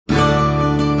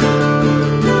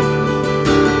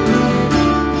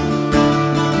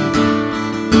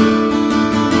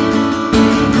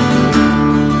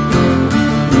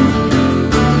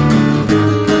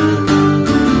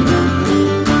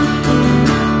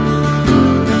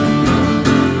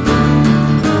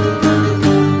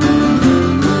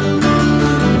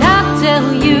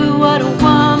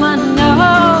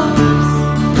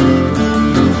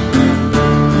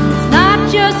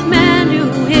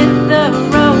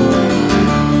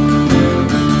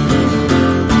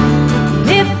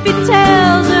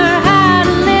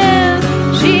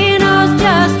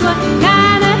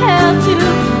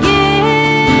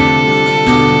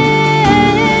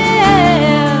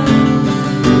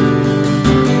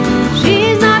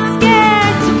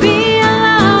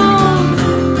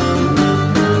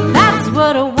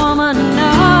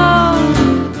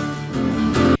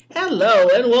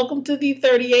welcome to the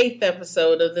 38th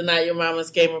episode of the Not Your Mama's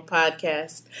Gamer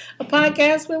podcast, a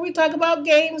podcast where we talk about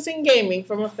games and gaming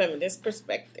from a feminist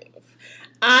perspective.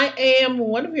 I am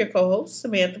one of your co-hosts,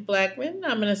 Samantha Blackman.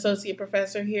 I'm an associate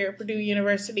professor here at Purdue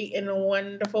University in a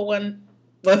wonderful. Come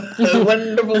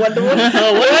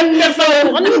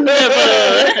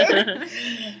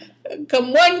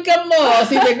one, come all.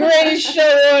 See the greatest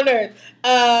show on earth.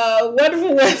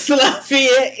 Wonderful West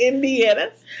Lafayette,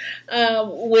 Indiana,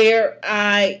 where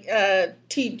I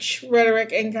teach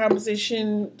rhetoric and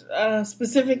composition,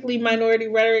 specifically minority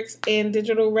rhetorics and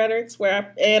digital rhetorics,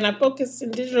 I focus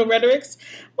in digital rhetorics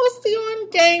mostly on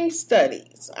game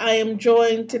studies. I am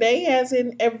joined today, as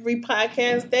in every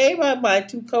podcast day, by my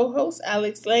two co-hosts,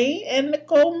 Alex Lane and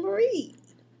Nicole Marie.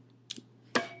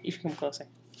 You should come closer.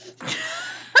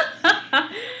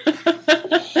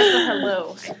 That's a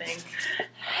hello, I think.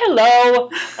 Hello,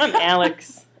 I'm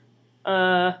Alex.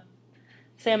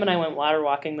 Sam and I went water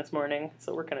walking this morning,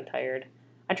 so we're kind of tired.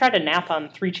 I tried to nap on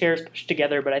 3 chairs pushed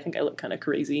together, but I think I look kind of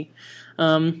crazy.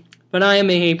 But I am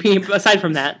aside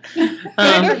from that,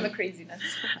 from the craziness.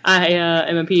 I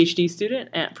am a PhD student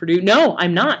at Purdue. No,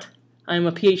 I'm not. I'm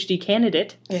a PhD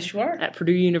candidate. Yes, you are. At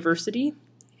Purdue University,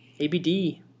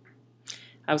 ABD.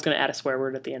 I was going to add a swear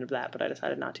word at the end of that, but I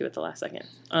decided not to at the last second.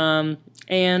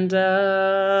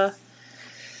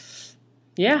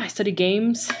 Yeah, I study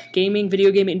gaming,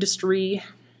 video game industry,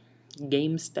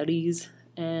 game studies,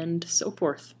 and so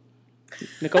forth.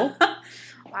 Nicole?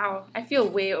 Wow, I feel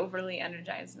way overly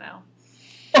energized now.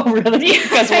 Oh, really?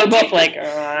 Because we're both like,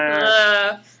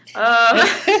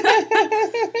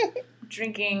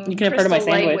 drinking you can have part of my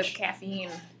Crystal Light sandwich. with caffeine.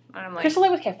 And I'm like, Crystal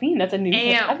Light with caffeine? That's a new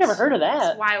thing. I've never heard of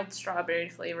that. It's wild strawberry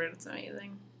flavored. It's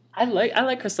amazing. I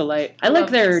like Crystal Light. I love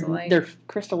like their Crystal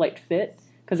Crystal Light Light. Fit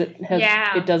because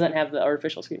it doesn't have the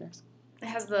artificial sweeteners. It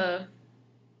has the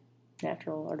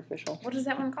Natural, artificial. What is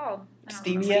that one called?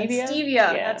 Stevia? Stevia.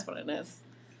 Yeah. That's what it is.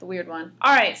 The weird one.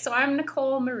 All right, so I'm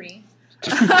Nicole Marie.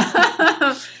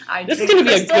 I This is going to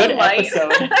be a Crystal good Light.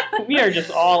 episode. We are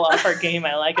just all off our game.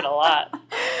 I like it a lot.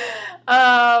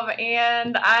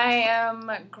 And I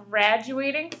am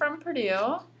graduating from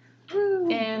Purdue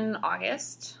in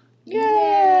August.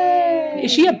 Yay!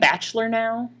 Is she a bachelor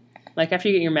now? Like, after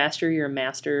you get your master, you're a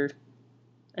master.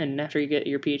 And after you get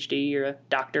your PhD, you're a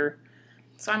doctor.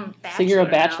 So I'm a bachelor. So you're a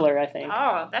bachelor, now. I think.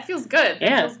 Oh, that feels good. That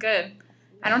Yeah. feels good.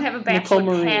 I don't have a Nicole bachelor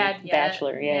Marie, pad yet.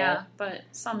 bachelor, yeah. But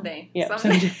someday. Yeah,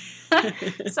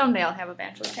 Someday I'll have a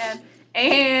bachelor pad.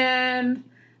 And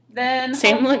then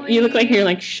Sam, hopefully... you look like you're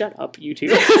like, shut up, you two.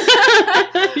 She's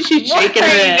What shaking are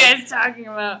her you head. guys talking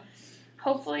about?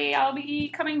 Hopefully I'll be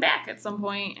coming back at some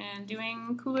point and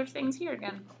doing cooler things here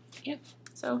again. Yeah.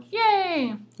 So,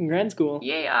 yay! In grad school.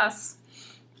 Yay us.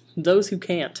 Those who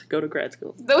can't, go to grad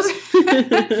school. Those who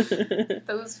can't.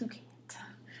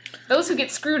 Those who get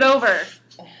screwed over,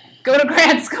 go to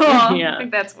grad school. Yeah. I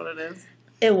think that's what it is.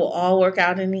 It will all work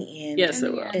out in the end. Yes, it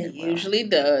In the will. end. It usually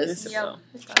does. Yes, it Yep, will.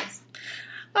 it does.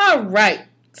 All right.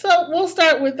 So we'll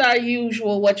start with our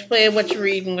usual what you playing, what you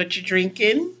reading, what you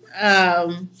drinking.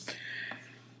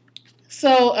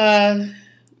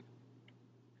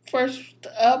 First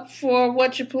up for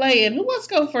what you playing. Who wants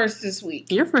to go first this week?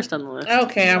 You're first on the list.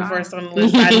 Okay, I'm Wow. first on the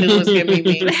list. I knew it was going to be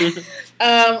me.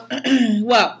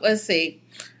 Well, let's see.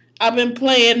 I've been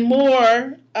playing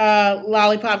more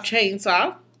Lollipop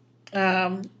Chainsaw.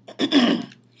 I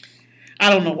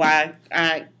don't know why.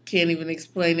 I can't even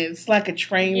explain it. It's like a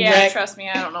train Yeah, wreck. trust me,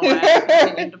 I don't know why I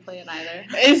continued to play it either.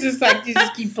 It's just like you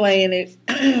just keep playing it.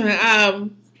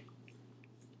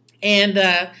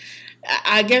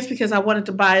 I guess because I wanted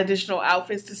to buy additional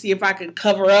outfits to see if I could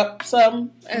cover up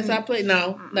some as I play.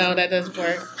 No, that doesn't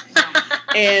work.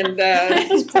 And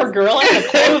This poor girl, I have to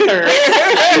clothe her.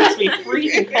 She must be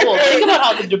freezing cold. Think about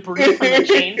how the debris from the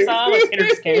chainsaw must hit her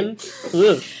skin.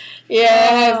 Ugh.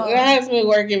 yeah, it has been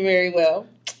working very well.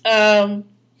 I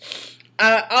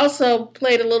also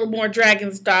played a little more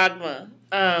Dragon's Dogma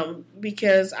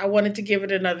because I wanted to give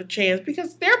it another chance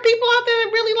because there are people out there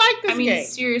that really like this game.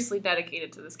 Seriously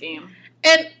dedicated to this game.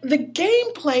 And the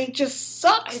gameplay just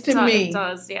sucks to me. It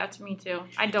does, yeah, to me too.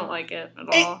 I don't like it at And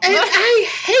all. I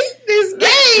hate this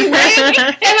game, man.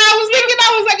 And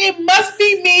I was like, it must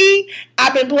be me. I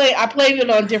played it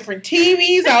on different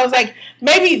TVs. I was like,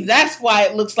 maybe that's why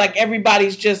it looks like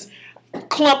everybody's just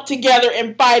clumped together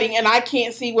and fighting, and I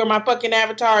can't see where my fucking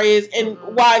avatar is, and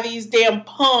why these damn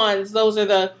pawns. Those are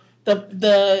they're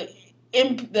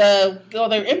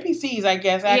NPCs, I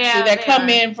guess, actually, that come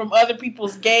in from other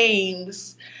people's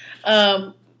games.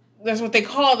 That's what they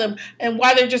call them. And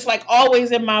why they're just, like,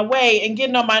 always in my way and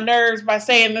getting on my nerves by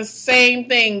saying the same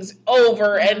things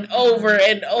over and over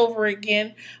and over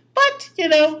again. But,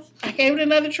 I gave it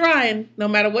another try, and no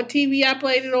matter what TV I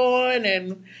played it on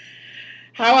and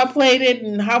how I played it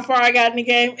and how far I got in the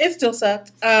game, it still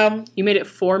sucked. You made it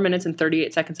 4 minutes and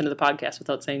 38 seconds into the podcast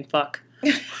without saying fuck.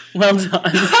 Well done.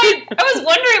 I was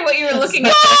wondering what you were looking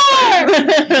at.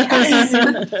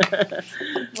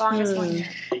 Longest one yet.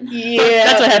 Yeah.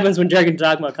 That's what happens when Dragon's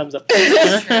Dogma comes up.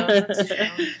 That's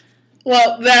true.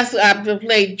 Well, I've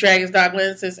played Dragon's Dogma,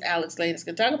 and since Alex Latest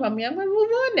can talk about me, I'm going to move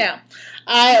on now.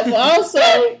 I have also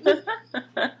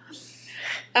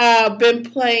been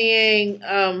playing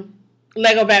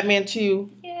Lego Batman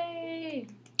 2. Yay.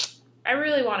 I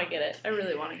really want to get it.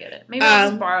 Maybe I'll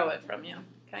just borrow it from you.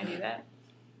 Can I do that?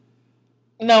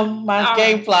 No, mine's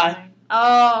Gamefly.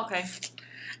 Oh, okay.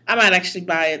 I might actually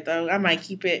buy it, though. I might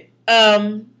keep it.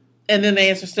 And then the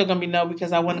answer's still going to be no,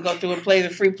 because I want to go through and play the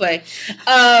free play.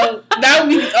 That would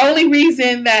be the only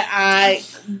reason that I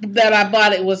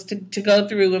bought it, was to go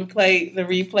through and play the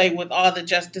replay with all the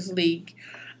Justice League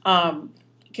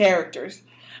characters.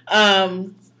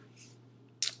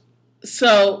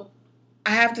 So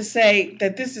I have to say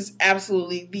that this is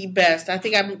absolutely the best. I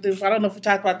think I don't know if we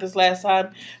talked about this last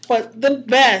time, but the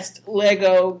best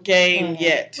Lego game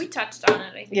yet. We touched on it,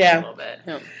 I think, a little bit.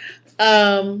 Yeah.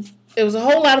 It was a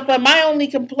whole lot of fun. My only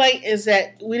complaint is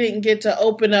that we didn't get to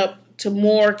open up to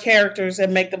more characters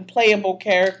and make them playable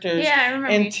characters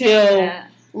until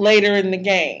later in the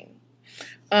game.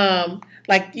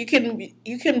 Like you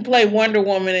can play Wonder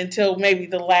Woman until maybe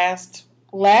the last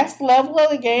level of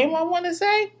the game, I want to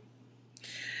say.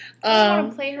 I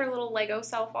want to play her little Lego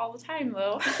self all the time,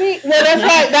 though. Well,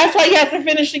 that's why you have to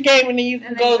finish the game, and then you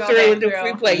can go through and do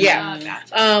free play. Yeah,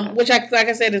 gotcha. Which, like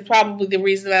I said, is probably the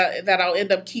reason that I'll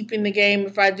end up keeping the game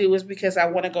if I do, is because I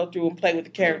want to go through and play with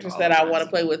the characters that I want to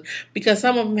play with, because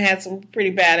some of them had some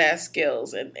pretty badass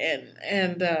skills, and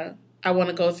I want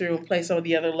to go through and play some of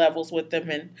the other levels with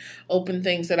them and open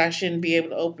things that I shouldn't be able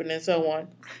to open and so on.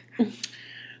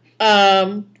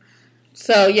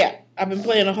 So yeah, I've been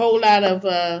playing a whole lot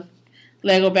of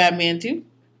Lego Batman 2,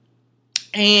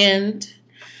 and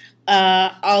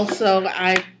also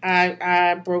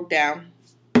I broke down.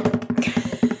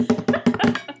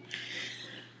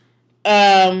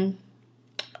 I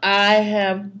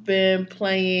have been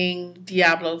playing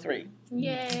Diablo 3.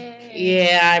 Yay!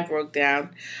 Yeah, I broke down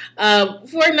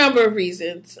for a number of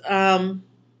reasons. I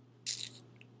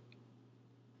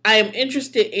am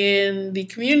interested in the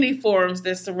community forums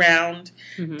that surround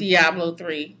Diablo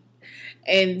 3.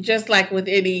 And just like with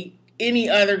any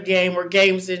other game or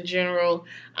games in general,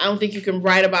 I don't think you can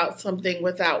write about something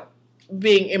without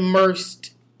being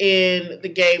immersed in the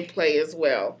gameplay as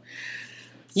well.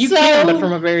 You can, but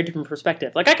from a very different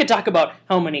perspective. Like, I could talk about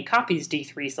how many copies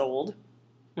D3 sold,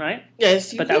 right?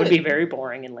 Yes, but that would be very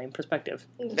boring and lame perspective.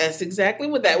 That's exactly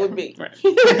what that would be. Right.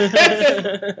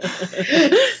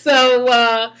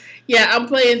 So, yeah, I'm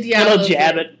playing Diablo. Little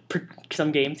jab at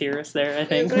some game theorists there, I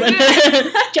think.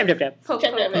 Jab. Poke. So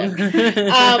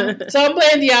I'm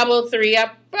playing Diablo 3.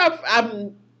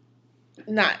 I'm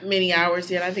not many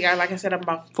hours in. I think, like I said, I'm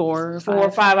about 4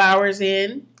 or 5 hours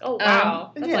in. Oh,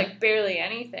 wow. That's like barely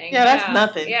anything. Yeah, that's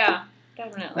nothing. Yeah,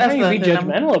 definitely. Why are you be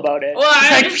judgmental about it? Well,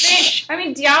 I understand. I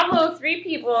mean, Diablo 3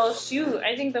 people, shoot,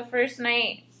 I think the first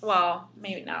night, well,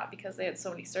 maybe not because they had so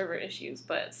many server issues,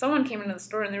 but someone came into the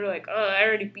store and they were like, oh, I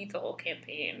already beat the whole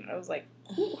campaign. I was like,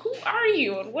 who are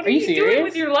you? And what are you doing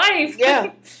with your life?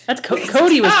 Yeah. That's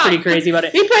Cody was pretty crazy about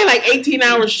it. He played like 18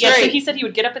 hours straight. Yeah, so he said he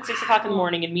would get up at 6 o'clock in the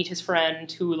morning and meet his friend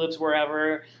who lives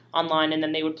wherever online, and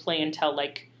then they would play until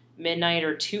like midnight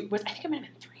or 2. I think it might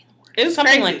have been 3 in the morning. It was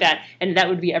something crazy. like that. And that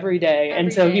would be every day.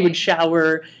 And so he would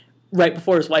shower right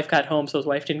before his wife got home so his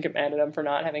wife didn't get mad at him for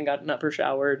not having gotten up or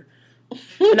showered.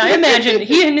 And I imagine,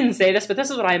 he didn't say this, but this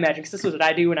is what I imagine, because this is what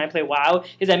I do when I play WoW,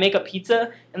 is I make a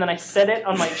pizza, and then I set it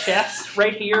on my chest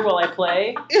right here while I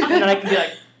play, and then I can be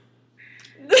like...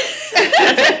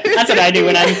 That's what I do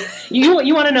when I'm...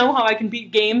 You want to know how I can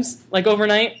beat games, like,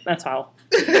 overnight? That's how.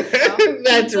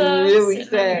 That's really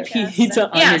sad. Pizza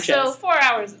on your chest. So 4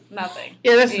 hours is nothing.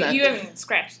 Yeah, that's nothing. You haven't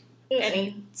scratched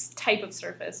any type of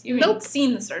surface. You haven't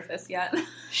seen the surface yet.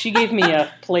 She gave me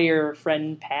a player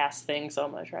friend pass thing, so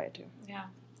I'm going to try it too. Yeah.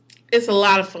 It's a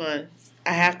lot of fun.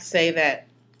 I have to say that.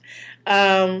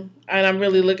 And I'm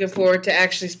really looking forward to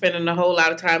actually spending a whole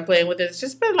lot of time playing with it. It's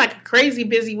just been like a crazy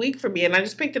busy week for me, and I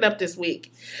just picked it up this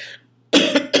week.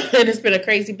 And it's been a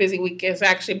crazy busy week. It's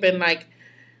actually been like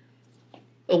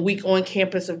a week on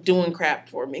campus of doing crap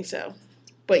for me. So,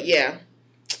 but yeah,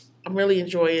 I'm really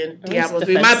enjoying Diablo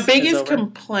 3. My biggest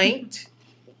complaint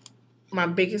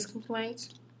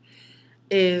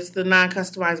is the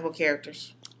non-customizable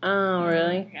characters. Oh,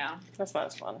 really? Yeah. That's not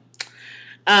as fun.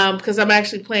 because I'm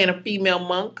actually playing a female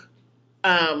monk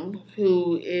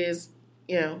who is,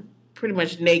 pretty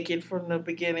much naked from the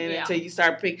beginning until you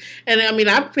start pick. And I mean,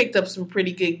 I've picked up some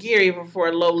pretty good gear even for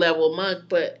a low level monk,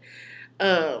 but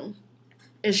and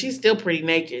she's still pretty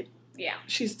naked. Yeah,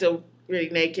 she's still really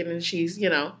naked, and she's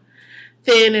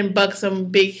thin and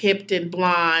buxom, big hipped and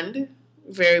blonde,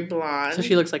 very blonde. So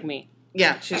she looks like me.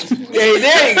 Yeah, she's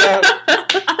there. You go.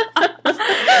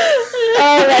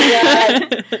 Oh my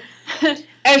god.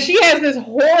 And she has this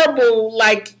horrible,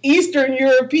 Eastern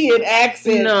European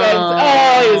accent. No.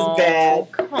 It's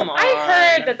bad. Come on.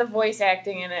 I heard that the voice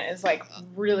acting in it is,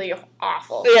 really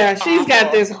awful. Yeah, she's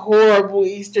got this horrible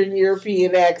Eastern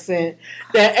European accent.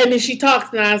 And then she talks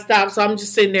nonstop, so I'm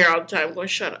just sitting there all the time going,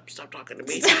 shut up, stop talking to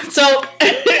me. So,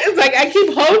 it's I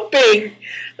keep hoping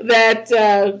that...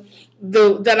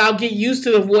 that I'll get used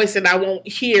to the voice and I won't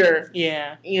hear,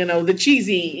 the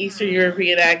cheesy Eastern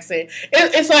European accent.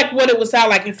 It's like what it would sound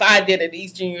like if I did an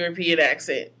Eastern European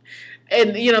accent.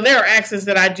 And, there are accents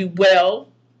that I do well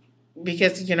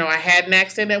because, I had an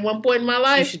accent at one point in my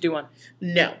life. You should do one.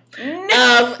 No.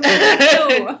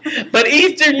 But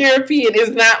Eastern European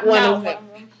is not one of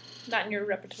them. Not in your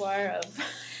repertoire of...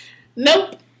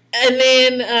 Nope. And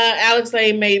then Alex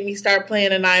Lane made me start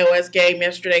playing an iOS game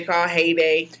yesterday called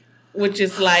Heyday. Which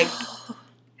is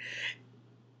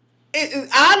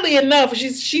oddly enough,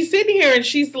 she's sitting here and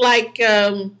she's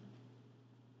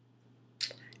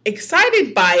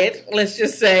excited by it, let's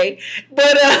just say.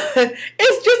 But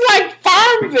it's just like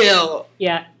Farmville.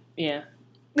 Yeah.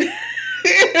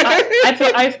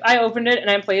 I opened it and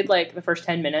I played the first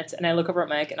 10 minutes and I look over at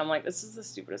Mike and I'm like, this is the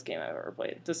stupidest game I've ever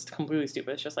played. This is completely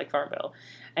stupid. It's just like Farmville.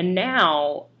 And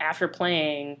now, after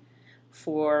playing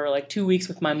for 2 weeks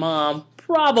with my mom,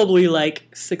 probably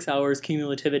 6 hours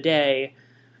cumulative a day,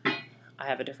 I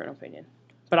have a different opinion.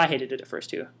 But I hated it at first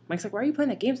too. Mike's like, why are you playing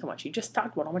that game so much? You just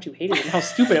talked about how much you hated it and how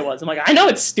stupid it was. I'm like, I know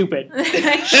it's stupid.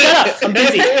 Shut up, I'm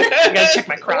busy. I gotta check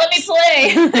my crops. Let me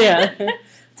play. Yeah.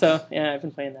 So, yeah, I've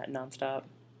been playing that nonstop.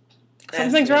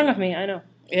 Something's wrong with me, I know.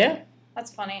 Yeah.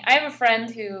 That's funny. I have a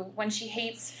friend who, when she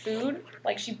hates food,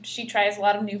 she tries a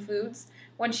lot of new foods,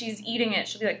 when she's eating it,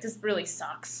 she'll be like, this really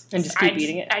sucks. And just keep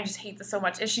eating it? I just hate this so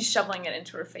much. And she's shoveling it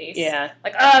into her face. Yeah.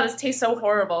 This tastes so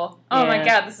horrible. Oh my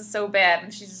god, this is so bad.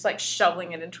 And she's just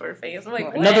shoveling it into her face. I'm like,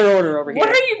 what? Another order over here. What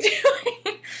are you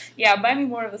doing? Yeah, buy me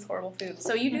more of this horrible food.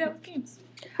 So you do that with games.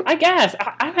 I guess.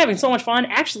 I'm having so much fun.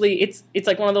 Actually, it's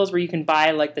one of those where you can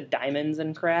buy the diamonds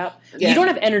and crap. Yeah. You don't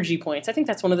have energy points. I think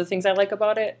that's one of the things I like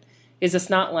about it, is it's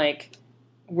not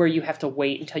where you have to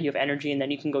wait until you have energy and then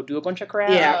you can go do a bunch of crap.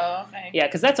 Yeah. Oh, okay. Yeah,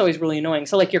 because that's always really annoying.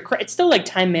 So it's still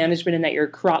time management in that your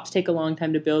crops take a long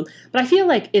time to build. But I feel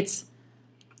like it's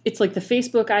like the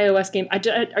Facebook iOS game.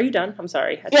 Are you done? I'm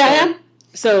sorry. Yeah, I am.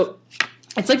 So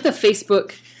it's like the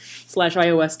Facebook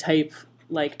 /iOS type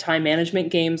time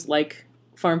management games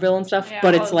Farmville and stuff,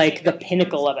 but it's the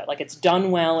pinnacle of it. It's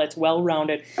done well, it's well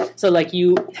rounded. So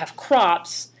you have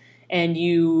crops and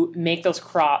you make those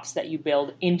crops that you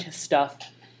build into stuff.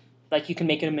 You can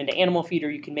make them into animal feed, or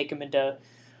you can make them into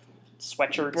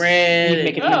sweatshirts. Bread. You can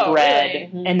make it into bread. Really?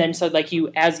 Mm-hmm. And then so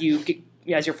as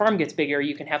your farm gets bigger,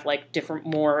 you can have different,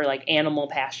 more animal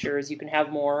pastures. You can have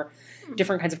more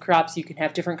different kinds of crops. You can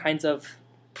have different kinds of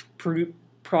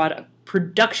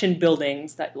production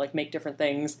buildings that make different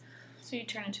things. So you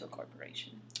turn into a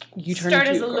corporation. You turn Start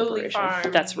into as a lowly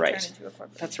farm. That's right. Turn into a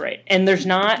corporation. That's right. And there's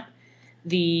not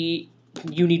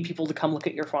you need people to come look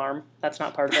at your farm. That's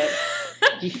not part of it.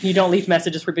 you don't leave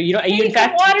messages for people. You don't. Hey, in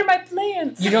fact, water my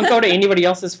plants. You don't go to anybody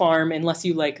else's farm unless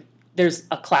you there's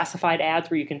a classified ads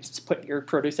where you can put your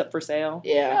produce up for sale.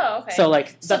 Yeah. Oh, okay.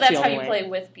 So that's how you play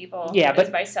with people. Yeah,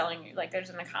 but by selling, there's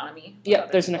an economy. Yeah,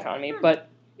 there's an economy, but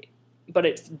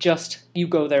it's just you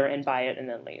go there and buy it and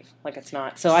then leave. It's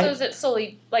not. So is it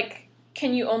solely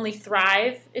can you only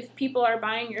thrive if people are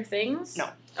buying your things? No.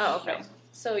 Oh, okay. No.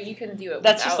 So you can do it.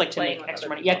 That's without just to make extra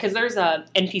money. People. Yeah, because there's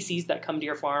NPCs that come to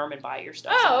your farm and buy your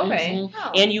stuff. Oh, okay. Mm-hmm.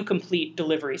 Oh. And you complete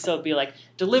delivery. So it'd be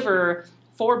deliver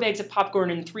 4 bags of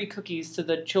popcorn and 3 cookies to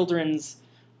the children's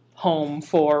home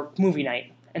for movie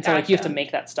night. And so you have to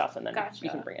make that stuff and then you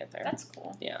can bring it there. That's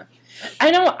cool. Yeah.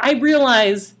 I know. I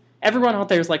realize everyone out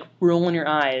there is rolling your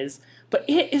eyes. But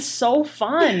it is so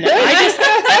fun.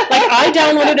 I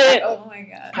downloaded it. Oh my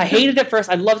god. I hated it first.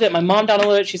 I loved it. My mom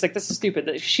downloaded it. She's like, this is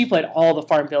stupid. She played all the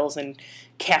Farmvilles and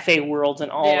Cafe Worlds and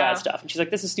all that stuff. And she's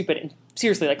like, this is stupid. And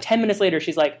seriously, 10 minutes later,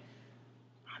 she's like,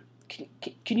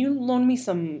 can you loan me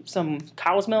some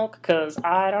cow's milk? Because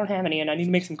I don't have any and I need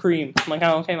to make some cream. I'm like,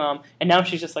 oh, okay, Mom. And now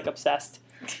she's just obsessed.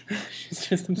 She's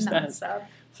just obsessed. Non-stop.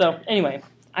 So anyway,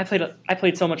 I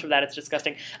played so much of that, it's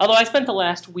disgusting. Although I spent the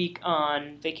last week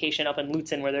on vacation up in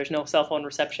Lutsen where there's no cell phone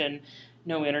reception,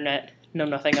 no internet, no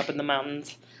nothing up in the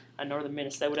mountains in northern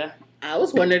Minnesota. I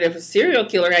was wondering if a serial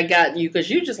killer had gotten you because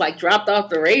you just like dropped off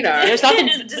the radar. There's nothing.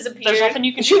 Disappeared. There's nothing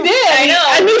you can. She do. did.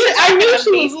 I knew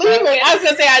she was leaving. I was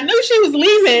gonna say I knew she was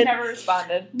leaving. She never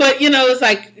responded. But it's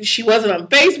like she wasn't on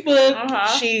Facebook. Uh-huh.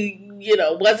 She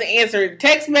wasn't answering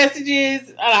text messages.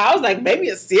 And I was like, maybe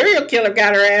a serial killer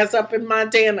got her ass up in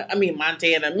Minnesota,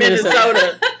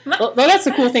 Minnesota. Well, that's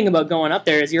the cool thing about going up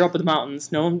there is you're up in the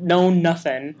mountains, no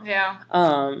nothing. Yeah.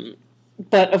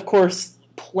 But of course,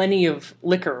 plenty of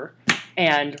liquor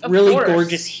and really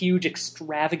gorgeous, huge,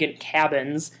 extravagant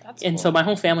cabins. That's and cool. so my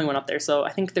whole family went up there. So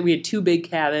I think that we had 2 big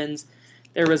cabins.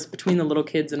 There was, between the little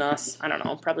kids and us, I don't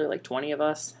know, probably like 20 of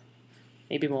us,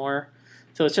 maybe more.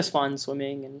 So it's just fun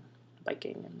swimming and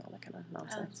biking and all that kind of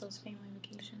nonsense. Those family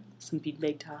vacations. Some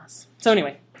big toss. So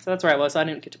anyway, that's where I was. So I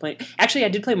didn't get to play. Actually, I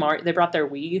did play Mario. They brought their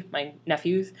Wii, my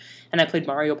nephews, and I played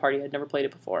Mario Party. I'd never played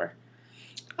it before.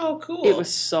 Oh, cool. It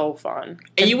was so fun.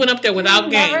 And you went up there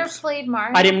without games? Never played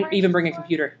Mario I didn't Party even bring a before?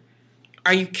 computer.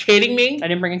 Are you kidding me? I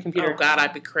didn't bring a computer. Oh, God,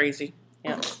 I'd be crazy.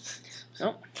 Yeah.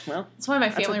 Oh, well. That's why my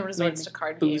That's family what resorts made to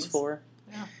card Booze games. for.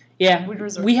 Yeah. Yeah. We'd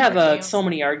resort We to have card games. so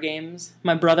many art games.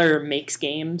 My brother makes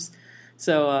games.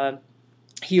 So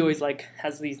he always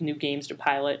has these new games to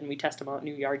pilot, and we test them out,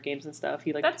 new yard games and stuff.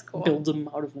 He That's cool. builds them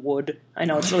out of wood. I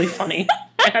know, it's really funny.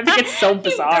 I think it's so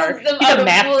bizarre. builds them He's out a of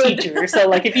math wood. teacher,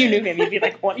 so if you knew him, you'd be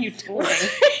like, "What are you doing?"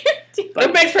 But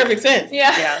it makes perfect sense.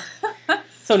 Yeah. Yeah.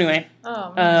 So anyway,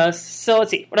 Oh, man. so let's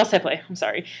see. What else did I play? I'm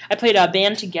sorry. I played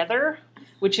Band Together,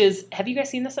 which is. Have you guys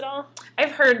seen this at all?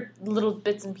 I've heard little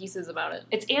bits and pieces about it.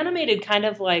 It's animated kind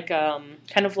of like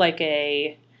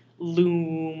a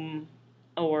Loom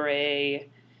or a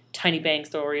Tiny Bang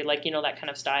Story, that kind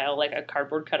of style, like a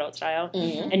cardboard cutout style.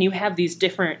 Mm-hmm. And you have these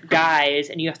different guys,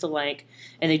 and you have to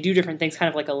and they do different things, kind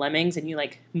of like a Lemmings, and you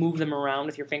move them around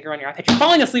with your finger on your iPad. You're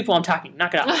falling asleep while I'm talking.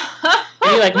 Knock it off.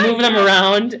 And you move them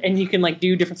around, and you can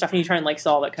do different stuff, and you try and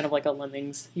solve it, kind of like a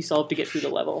Lemmings. You still have to get through the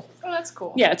level. Oh, that's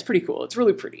cool. Yeah, it's pretty cool. It's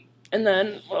really pretty. And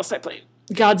then what else did I play?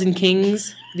 Gods and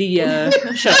Kings, the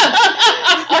shut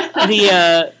up.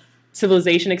 The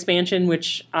Civilization expansion,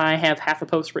 which I have half a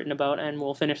post written about, and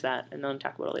we'll finish that and then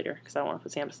talk about it later because I don't want to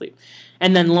put Sam to sleep.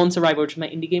 And then Lone Survivor, which is my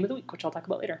indie game of the week, which I'll talk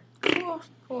about later.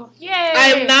 Cool. Yay! I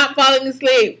am not falling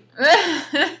asleep.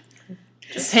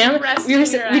 Sam, resting we your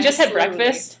just eyes had slowly.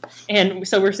 breakfast, and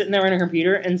so we're sitting there on a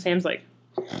computer, and Sam's like,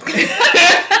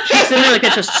 she's sitting there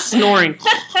just snoring.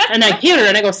 And I hit her,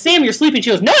 and I go, Sam, you're sleeping. She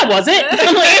goes, no, I wasn't.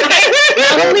 I'm like,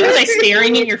 not only was I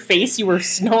staring in your face, you were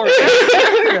snoring.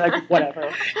 You're like,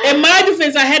 whatever. In my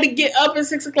defense, I had to get up at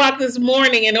 6 o'clock this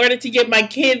morning in order to get my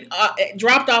kid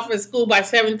dropped off at school by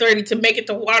 7:30 to make it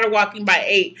to water walking by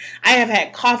 8. I have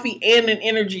had coffee and an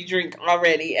energy drink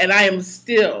already, and I am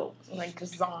still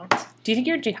zonked. Do you think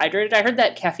you're dehydrated? I heard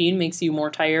that caffeine makes you more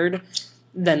tired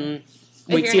than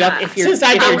wakes you're you up not. if you're Since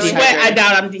I if don't you're sweat, dehydrated. I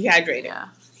doubt I'm dehydrated. Yeah.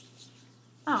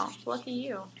 Oh, lucky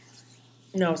you.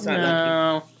 No, it's not lucky.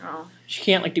 No. Oh. She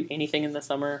can't do anything in the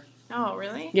summer. Oh,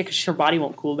 really? Yeah, because her body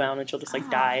won't cool down and she'll just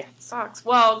die. Sucks.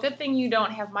 Well, good thing you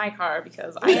don't have my car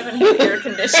because I haven't had air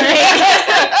conditioning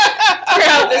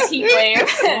throughout this heat wave.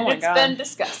 Oh my It's God. been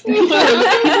disgusting. People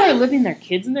are leaving their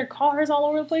kids in their cars all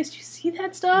over the place. Do you see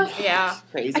that stuff? Yeah.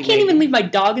 Crazy. I can't even leave my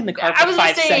dog in the car I for was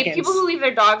 5 gonna say, seconds. people who leave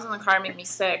their dogs in the car make me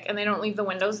sick, and they don't leave the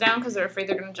windows down because they're afraid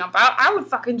they're gonna jump out. I would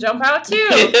fucking jump out too.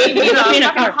 In a In a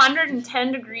fucking car.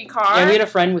 110-degree car. Yeah, we had a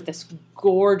friend with this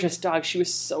gorgeous dog. She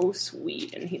was so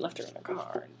sweet, and he left her in a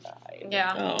car and died.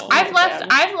 Yeah. Oh. I've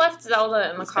bad. left Zelda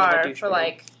in the He's kind of a car for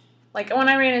douchebag. like when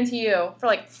I ran into you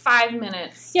for 5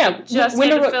 minutes. Yeah, Just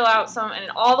window- had to fill out some, and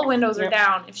all the windows are Yep.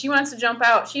 down. If she wants to jump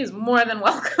out, she is more than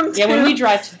welcome to. Yeah, when we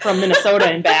drive from Minnesota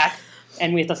and back,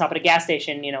 and we have to stop at a gas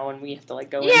station, and we have to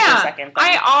go in for a second.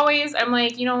 I'm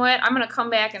like, you know what? I'm gonna come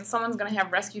back and someone's gonna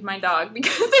have rescued my dog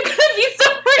because they're gonna be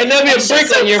somewhere. And there'll be a she's brick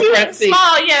so on your cute front and seat.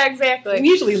 Small, yeah, exactly. We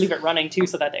usually leave it running too,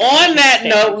 so that they On that stay.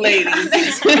 note,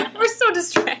 ladies, We're so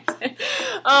distracted.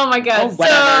 Oh my god. Oh,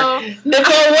 whatever. So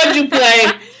Nicole, what'd you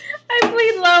play? I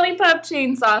played Lollipop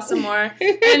Chainsaw some more.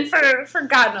 And for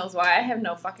God knows why, I have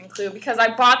no fucking clue. Because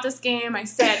I bought this game, I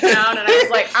sat down, and I was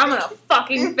like, I'm gonna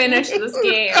fucking finish this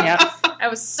game. Yeah. I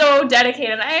was so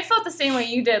dedicated. And I felt the same way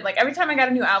you did. Every time I got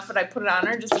a new outfit, I put it on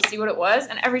her just to see what it was.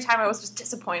 And every time I was just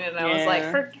disappointed. And I was like,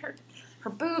 her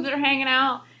boobs are hanging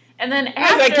out. And then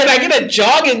I was after... like, can I get a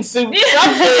jogging suit?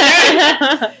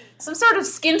 Something. some sort of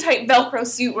skin-tight Velcro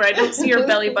suit where I don't see her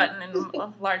belly button and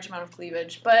a large amount of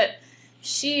cleavage. But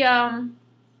she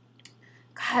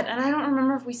God, and I don't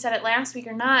remember if we said it last week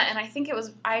or not, and I think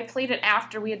I played it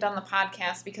after we had done the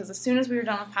podcast, because as soon as we were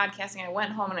done with podcasting, I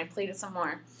went home and I played it some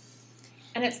more.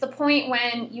 And it's the point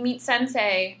when you meet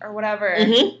Sensei, or whatever,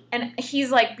 and he's,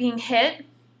 like, being hit,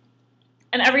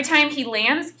 and every time he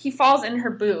lands, he falls in her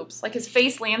boobs. Like, his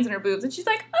face lands in her boobs, and she's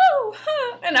like, oh,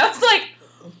 huh. And I was like,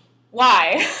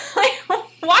 why? Like,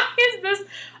 why is this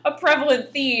a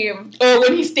prevalent theme? Or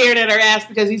when he stared at her ass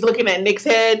because he's looking at Nick's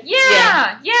head.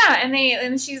 Yeah.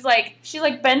 And she's like, she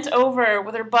like bent over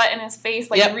with her butt in his face,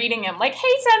 like reading him, like,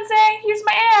 "Hey, Sensei, here's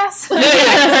my ass." What is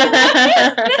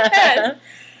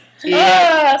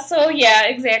this? So yeah,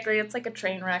 exactly. It's like a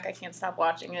train wreck. I can't stop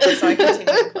watching it, so I continue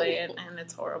to play it, and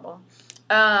it's horrible.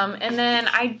 And then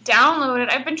I've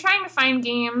been trying to find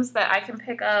games that I can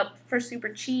pick up for super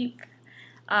cheap.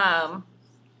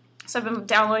 So I've been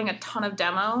downloading a ton of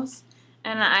demos,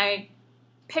 and I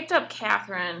picked up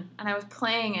Catherine, and I was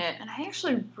playing it, and I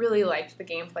actually really liked the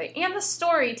gameplay and the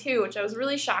story too, which I was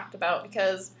really shocked about,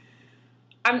 because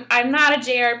I'm not a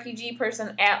JRPG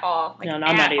person at all. Like, no,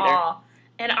 I'm not either. All.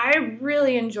 And I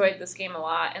really enjoyed this game a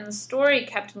lot, and the story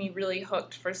kept me really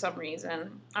hooked for some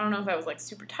reason. I don't know if I was, like,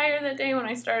 super tired that day when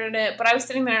I started it, but I was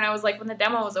sitting there and I was like, when the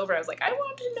demo was over, I was like, I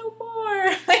want to know more.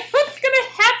 Like, what's going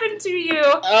to happen to you?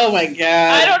 Oh, my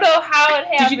God. I don't know how it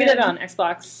happened. Did you get it on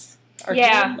Xbox Arcade?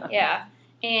 Yeah.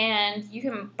 And you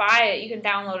can buy it, you can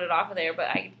download it off of there, but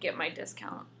I get my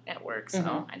discount at work,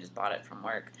 so I just bought it from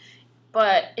work.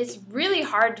 But it's really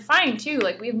hard to find, too.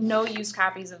 Like, we have no used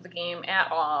copies of the game at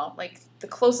all. Like, the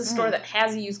closest store that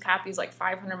has a used copy is, like,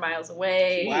 500 miles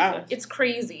away. Wow. It's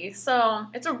crazy. So,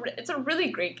 it's a really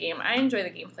great game. I enjoy the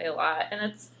gameplay a lot.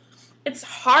 And it's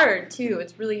hard, too.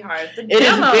 It's really hard. The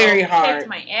demo is very hard. kicked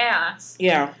my ass.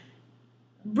 Yeah.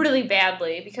 Really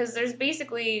badly. Because there's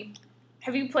basically...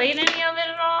 Have you played any of it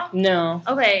at all? No.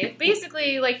 Okay.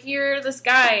 Basically, like, you're this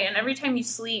guy, and every time you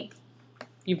sleep...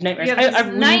 You've nightmares. You have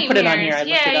I've nightmares. put it on here. I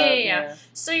looked it up. Yeah.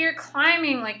 So you're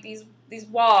climbing like these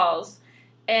walls,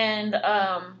 and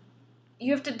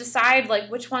you have to decide like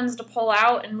which ones to pull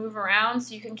out and move around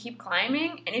so you can keep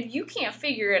climbing. And if you can't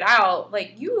figure it out,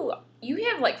 like you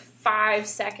have like 5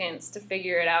 seconds to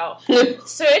figure it out.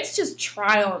 So it's just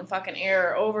trial and fucking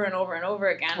error over and over and over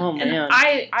again. Oh, man. And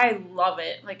I love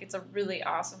it. Like, it's a really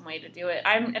awesome way to do it.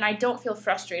 I don't feel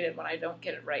frustrated when I don't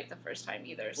get it right the first time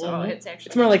either. So it's actually...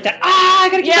 It's more like that, I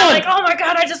gotta keep going. Like, oh my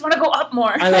God, I just want to go up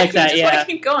more. I like that, just want to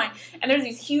keep going. And there's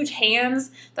these huge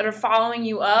hands that are following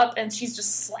you up, and she's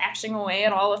just slashing away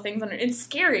at all the things under. It's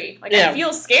scary. Like, I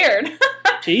feel scared.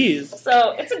 Jeez.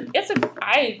 So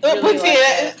I really like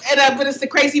it. But it's the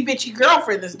crazy bitchy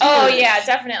girlfriend that's doing Oh it. Yeah,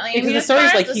 definitely. Because the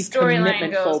story's like he's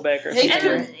commitment phobic or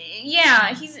something.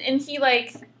 He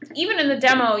like, even in the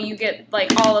demo you get like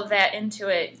all of that into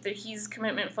it, that he's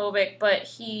commitment phobic, but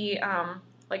he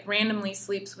like randomly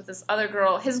sleeps with this other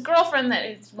girl. His girlfriend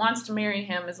that wants to marry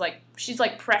him is like, she's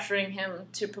like pressuring him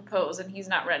to propose, and he's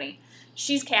not ready.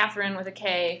 She's Catherine with a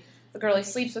K. The girl he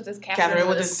sleeps with is Catherine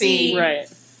with a C. Right.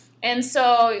 And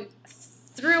so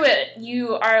through it,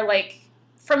 you are like,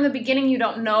 from the beginning, you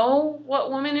don't know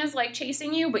what woman is like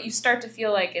chasing you, but you start to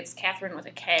feel like it's Catherine with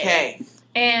a K.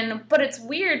 But it's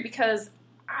weird because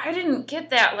I didn't get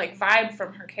that like vibe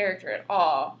from her character at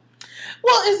all.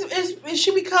 Well,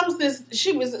 she becomes this.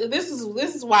 This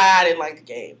is why I didn't like the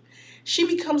game. She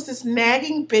becomes this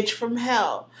nagging bitch from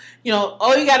hell. You know,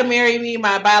 oh, you got to marry me.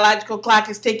 My biological clock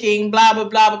is ticking. Blah blah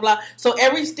blah blah blah. So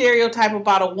every stereotype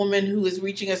about a woman who is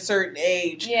reaching a certain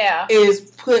age, is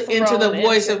put into the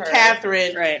voice of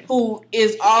Catherine, right, who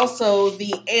is also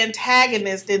the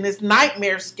antagonist in this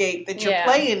nightmare scape that you're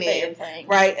playing in,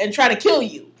 right, and trying to kill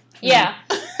you. Yeah.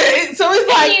 So it's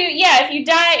like, if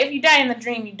you die in the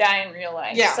dream, you die in real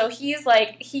life. Yeah. So he's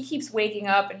like, he keeps waking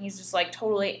up and he's just like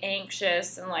totally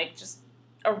anxious and like just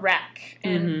a wreck.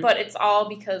 And but it's all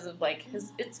because of like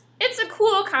his. It's a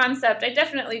cool concept. I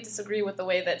definitely disagree with the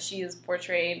way that she is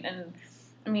portrayed, and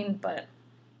I mean, but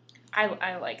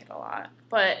I like it a lot.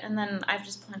 And then I've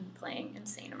just been playing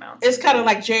insane amounts. It's kind of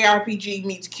like JRPG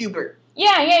meets Q*bert.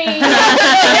 Yeah.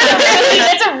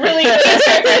 That's a really good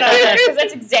description of it, because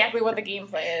that's exactly what the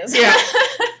gameplay is. Yeah.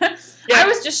 I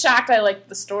was just shocked I liked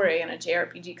the story in a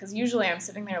JRPG, because usually I'm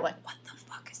sitting there like, what the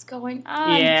fuck is going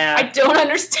on? Yeah. I don't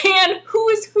understand who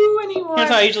is who anymore.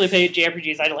 That's how I usually play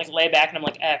JRPGs. I like lay back and I'm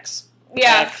like, X.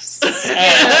 Yeah.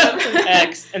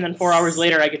 X. And then 4 hours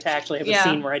later I get to actually have a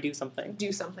scene where I do something.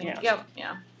 Yeah. Yep.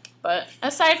 But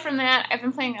aside from that, I've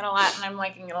been playing it a lot, and I'm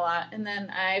liking it a lot. And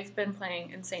then I've been playing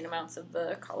insane amounts of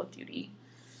the Call of Duty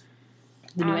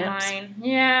the new online.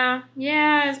 Apps?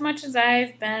 Yeah. As much as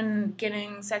I've been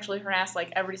getting sexually harassed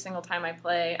like every single time I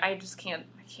play, I can't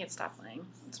stop playing.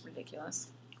 It's ridiculous.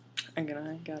 I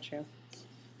got you.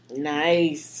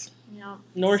 Nice. Yeah.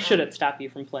 Nor should it stop you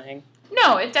from playing.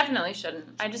 No, it definitely shouldn't.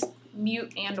 I just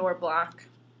mute and or block.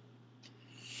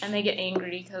 And they get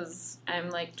angry because I'm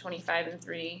like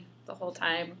 25-3 the whole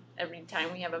time, every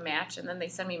time we have a match, and then they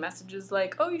send me messages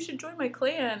like, "Oh, you should join my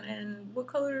clan, and what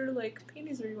color like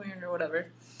panties are you wearing or whatever."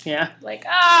 Yeah. Like,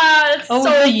 it's so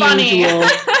the funny. usual.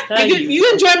 You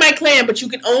can join my clan, but you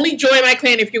can only join my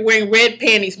clan if you're wearing red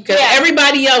panties because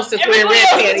everybody else is wearing red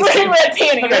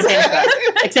panties.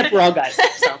 Except we're all guys.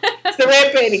 So. It's the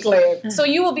red panty clan. So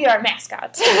you will be our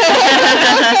mascot.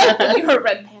 You are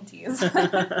red panties. So,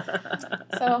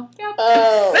 yeah.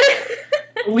 Oh.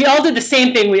 We all did the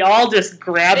same thing. We all just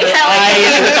grabbed our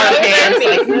eyes with our hands.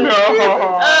 Like,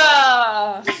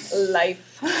 no. Life.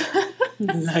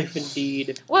 Life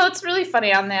indeed. Well, it's really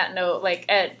funny on that note, like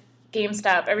at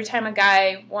GameStop, every time a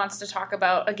guy wants to talk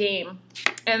about a game,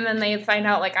 and then they find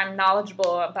out like I'm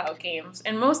knowledgeable about games,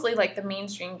 and mostly like the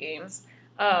mainstream games,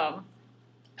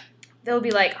 they'll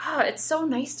be like, it's so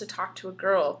nice to talk to a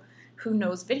girl who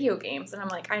knows video games. And I'm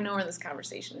like, I know where this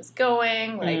conversation is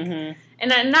going. Like,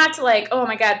 and then not to like, oh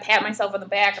my God, pat myself on the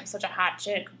back. I'm such a hot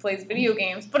chick who plays video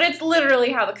games. But it's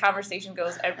literally how the conversation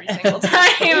goes every single time.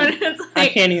 And it's like, I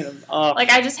can't even. Like,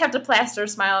 I just have to plaster a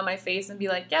smile on my face and be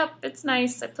like, yep, it's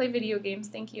nice. I play video games.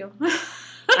 Thank you.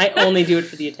 I only do it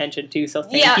for the attention, too, so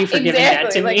thank you for giving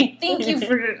that to me. Thank you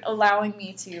for allowing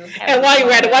me to have And while you're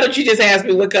at it, why don't you just ask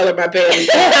me what color my panties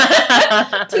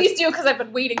are? Please do, because I've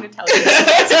been waiting to tell you.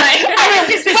 I'm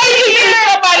just waiting to hear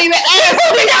somebody to ask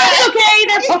me. Okay,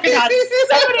 they're polka dots.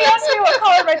 Somebody ask me what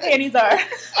color my panties are.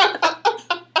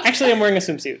 Actually, I'm wearing a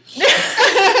swimsuit.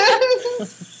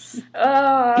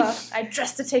 I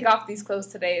dressed to take off these clothes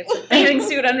today. It's a bathing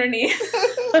suit underneath.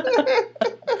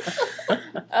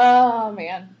 Oh,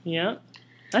 man. Yeah.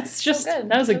 That's just, good.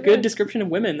 that was a So good good. description of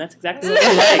women. That's exactly what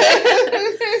we're like.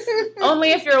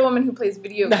 Only if you're a woman who plays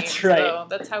video games. That's right. So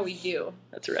that's how we do.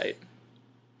 That's right.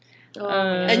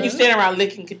 And you stand around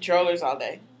licking controllers all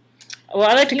day. Well,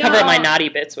 I like to cover up my naughty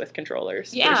bits with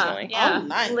controllers, personally. Yeah. Oh,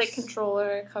 nice. Lick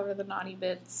controller, cover the naughty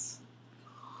bits.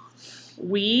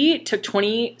 We took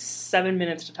 27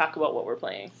 minutes to talk about what we're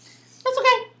playing. That's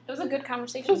okay. It was a good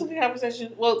conversation. It was a good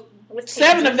conversation. Well, With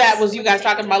 7 of that was you guys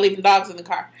talking about leaving dogs in the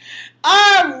car.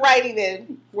 Alrighty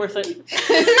then. Worth it.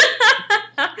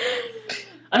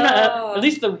 I'm not. At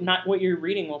least not what you're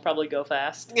reading will probably go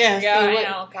fast. Yes. Yeah, I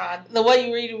know. God. The way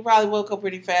you read probably will go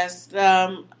pretty fast.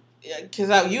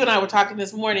 Because you and I were talking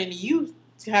this morning. You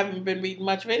haven't been reading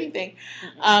much of anything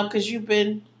because you've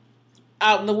been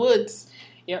out in the woods.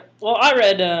 Yeah. Well, I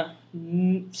read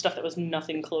stuff that was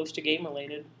nothing close to game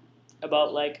related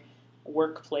about like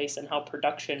workplace and how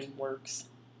production works.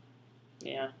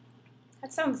 Yeah.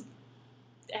 That sounds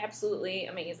absolutely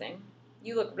amazing.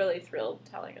 You look really thrilled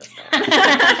telling us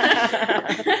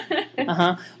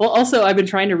that. Well, also, I've been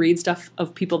trying to read stuff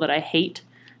of people that I hate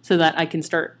so that I can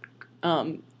start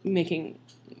making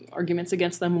arguments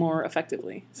against them more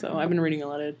effectively. So I've been reading a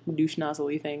lot of douche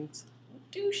nozzle-y things.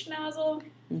 Douche nozzle.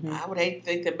 Mm-hmm. I would hate to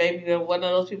think that maybe one of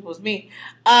those people was me.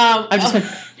 I've just been,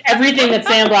 everything that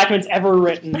Sam Blackman's ever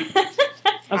written.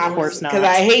 Of course not. Because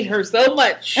I hate her so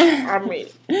much. I'm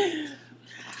reading.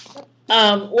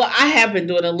 Well, I have been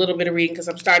doing a little bit of reading because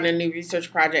I'm starting a new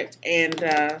research project.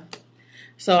 And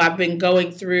so I've been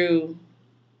going through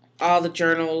all the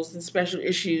journals and special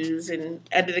issues and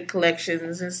edited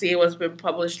collections and see what's been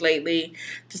published lately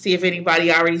to see if anybody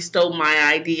already stole my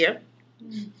idea.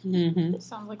 Mm-hmm.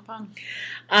 Sounds like fun.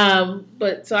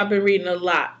 But so I've been reading a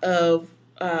lot of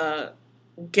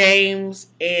games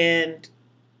and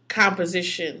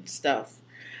composition stuff,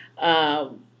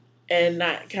 and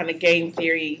not kind of game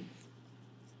theory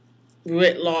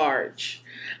writ large.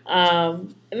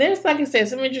 And there's, like I said,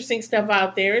 some interesting stuff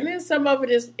out there, and then some of it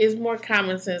is more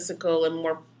commonsensical and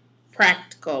more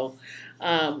practical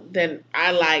than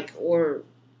I like or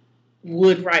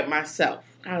would write myself.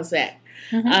 How's that?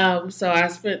 Mm-hmm. So I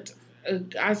spent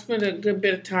a good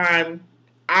bit of time,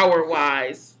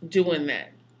 hour-wise, doing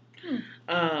that.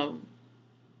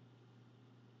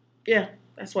 Yeah,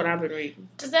 that's what I've been reading.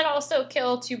 Does that also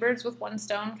kill two birds with one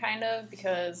stone, kind of?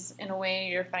 Because in a way,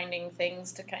 you're finding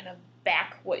things to kind of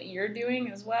back what you're doing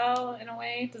as well. In a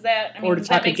way, does that? I mean, or to does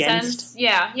that talk make against? Sense?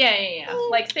 Yeah.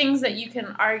 Like things that you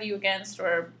can argue against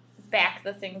or back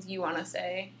the things you want to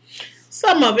say.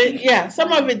 Some of it, yeah.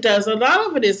 Some of it does. A lot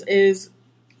of it is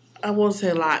I won't say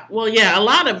a lot. Well, yeah, a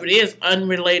lot of it is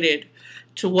unrelated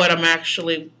to what I'm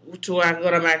actually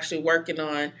working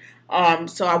on.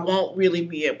 So I won't really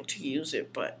be able to use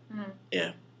it, but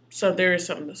yeah. So there is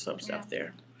some stuff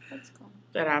there That's cool.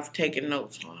 that I've taken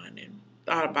notes on and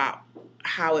thought about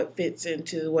how it fits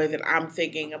into the way that I'm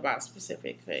thinking about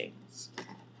specific things.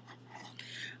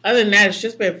 Other than that, it's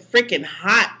just been freaking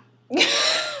hot.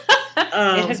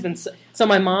 It has been so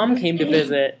my mom came to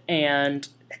visit and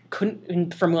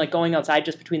couldn't, from like going outside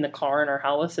just between the car and our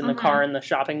house and the car and the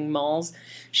shopping malls,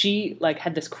 she like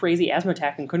had this crazy asthma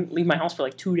attack and couldn't leave my house for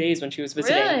like 2 days when she was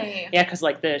visiting. Really? Yeah, because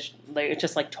like it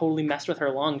just like totally messed with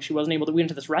her lungs. She wasn't able to. We went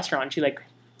to this restaurant and she like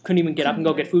couldn't even get up and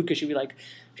go get food because she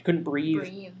couldn't breathe.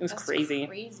 It was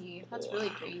crazy. That's really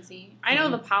crazy. I know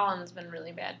the pollen's been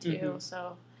really bad too.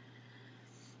 So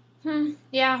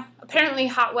yeah, apparently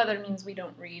hot weather means we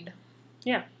don't read.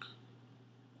 Yeah.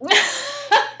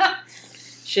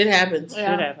 Shit happens.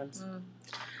 Yeah. Shit happens.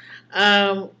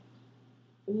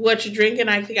 What you drinking?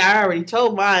 I think I already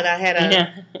told mine. I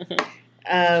had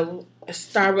a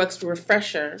Starbucks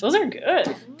refresher. Those are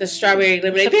good. The strawberry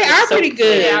lemonade. They are pretty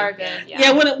good. They are good. Yeah.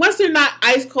 Yeah. Once they're not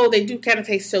ice cold, they do kind of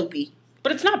taste soapy.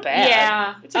 But it's not bad.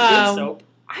 Yeah. It's a good soap.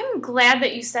 I'm glad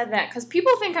that you said that because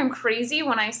people think I'm crazy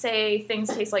when I say things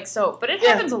taste like soap, but it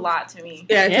happens a lot to me.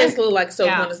 Yeah, it tastes a little like soap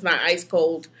when it's not ice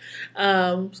cold.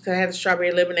 Because I had the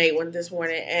strawberry lemonade one this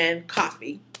morning and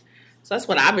coffee. So that's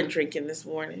what I've been drinking this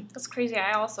morning. That's crazy.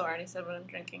 I also already said what I'm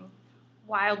drinking.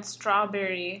 Wild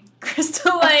strawberry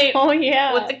Crystal Light. Oh,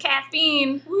 yeah. With the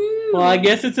caffeine. Woo. Well, I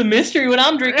guess it's a mystery what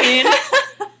I'm drinking.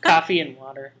 Coffee and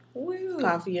water. Woo.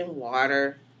 Coffee and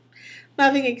water.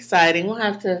 Nothing exciting. We'll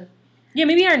have to... Yeah,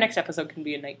 maybe our next episode can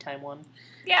be a nighttime one.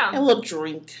 Yeah. A little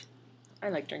drink. I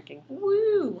like drinking.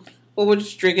 Woo. Well, we'll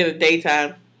just drink in the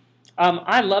daytime.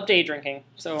 I love day drinking,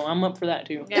 so I'm up for that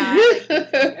too. Yeah.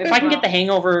 If I can get the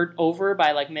hangover over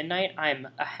by like midnight, I'm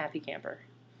a happy camper.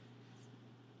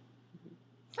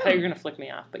 I thought you were going to flick me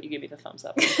off, but you gave me the thumbs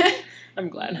up. I'm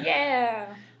glad. Yeah.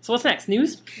 So what's next?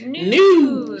 News?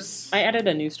 News. I added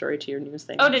a news story to your news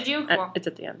thing. Oh, did you? Cool. It's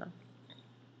at the end, though.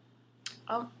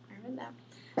 Oh, I read that.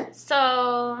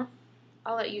 So,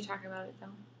 I'll let you talk about it, though.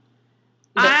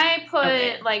 I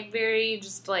put, like, very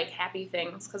just, like, happy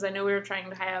things, because I know we were trying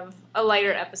to have a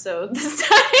lighter episode this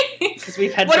time. Because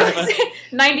we've had 90%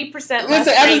 less It's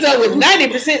an episode with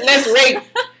 90% less rape.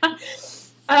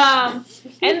 And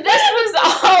this was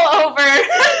all over.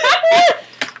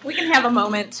 We can have a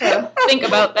moment to think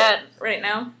about that right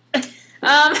now.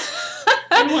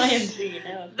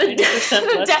 The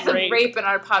death of rape in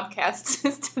our podcast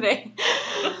is today.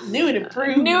 New and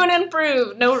improved.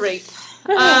 No rape.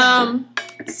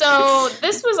 So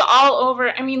this was all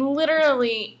over. I mean,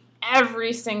 literally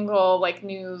every single like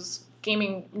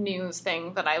gaming news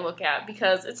thing that I look at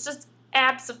because it's just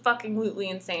abso-fucking-lutely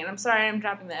insane. I'm sorry I'm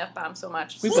dropping the F-bomb so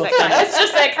much. It's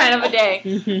just that kind of a day.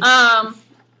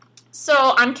 So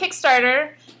on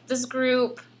Kickstarter, this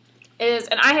group is,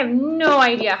 and I have no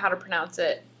idea how to pronounce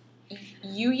it.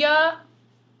 Yuya?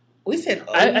 We said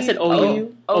I said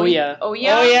Oyu. Oya.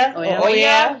 Yuya?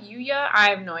 I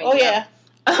have no idea.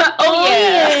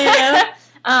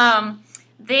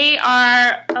 They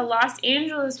are a Los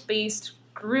Angeles-based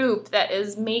group that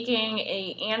is making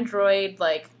a Android,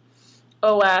 like,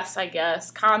 OS, I guess,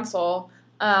 console.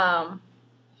 And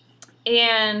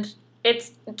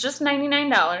it's just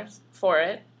 $99 for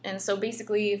it. And so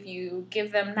basically, if you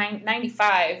give them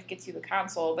 $95, gets you the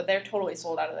console, but they're totally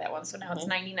sold out of that one, so now it's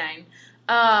 $99.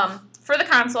 For the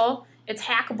console, it's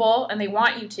hackable, and they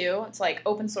want you to. It's like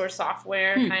open source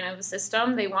software kind of a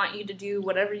system. They want you to do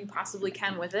whatever you possibly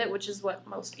can with it, which is what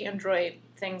most Android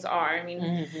things are. I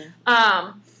mean,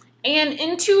 and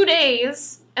in 2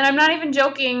 days, and I'm not even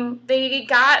joking, they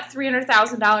got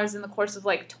 $300,000 in the course of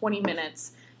like 20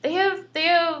 minutes. They have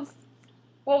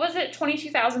what was it,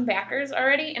 22,000 backers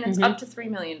already, and it's up to $3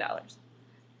 million.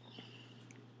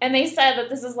 And they said that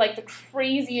this is like the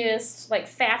craziest, like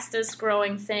fastest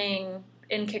growing thing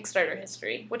in Kickstarter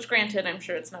history, which granted, I'm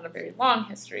sure it's not a very long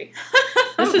history.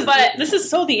 This is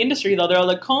so the industry, though. They're all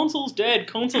like, console's dead.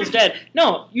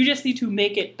 No, you just need to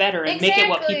make it better and make it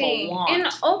what people want. And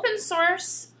open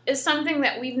source is something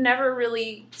that we've never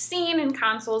really seen in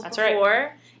consoles before.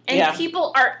 Right. And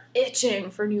people are itching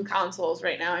for new consoles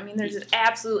right now. I mean, they're just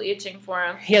absolutely itching for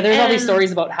them. Yeah, there's all these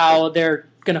stories about how they're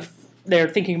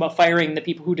thinking about firing the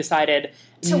people who decided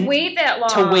to wait that long.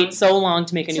 To wait so long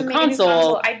to make a new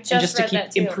console. I just to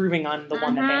keep improving on the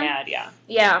one that they had,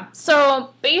 Yeah.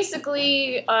 So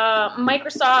basically,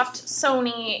 Microsoft,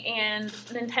 Sony, and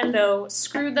Nintendo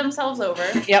screwed themselves over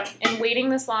in waiting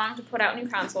this long to put out new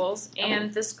consoles.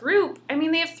 And this group, I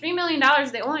mean, they have $3 million.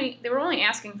 They were only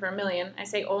asking for $1 million. I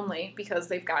say only because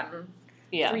they've gotten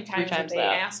three times what they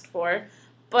asked for.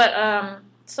 But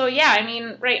so yeah, I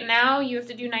mean, right now you have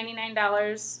to do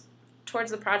 $99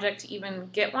 towards the project to even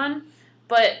get one,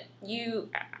 but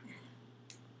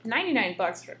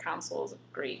 $99 for a console is a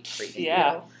great deal.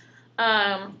 Yeah.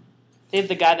 They have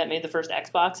the guy that made the first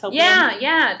Xbox helping them.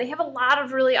 Yeah. They have a lot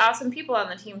of really awesome people on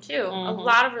the team, too. Mm-hmm. A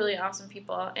lot of really awesome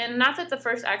people. And not that the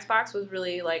first Xbox was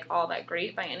really, like, all that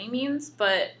great by any means,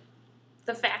 but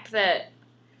the fact that...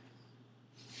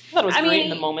 I thought it was great in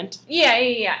the moment.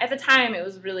 Yeah. At the time, it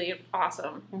was really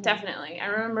awesome. Mm-hmm. Definitely. I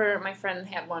remember my friend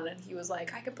had one, and he was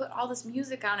like, I could put all this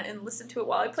music on it and listen to it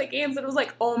while I play games. And it was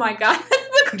like, oh my god,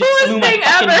 that's the coolest thing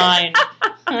ever.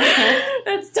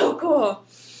 That's so cool.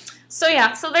 So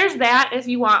yeah, so there's that if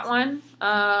you want one.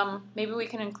 Maybe we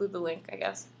can include the link, I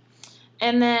guess.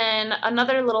 And then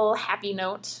another little happy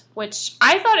note, which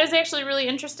I thought is actually really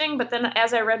interesting, but then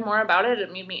as I read more about it,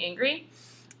 it made me angry.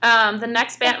 The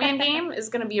next Batman game is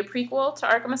going to be a prequel to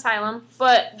Arkham Asylum,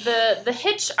 but the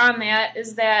hitch on that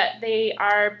is that they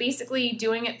are basically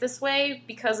doing it this way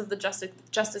because of the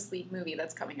Justice League movie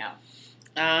that's coming out.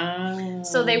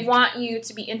 So they want you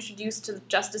to be introduced to the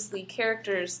Justice League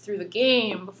characters through the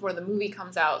game before the movie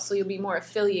comes out, so you'll be more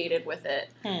affiliated with it.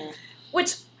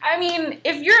 Which, I mean,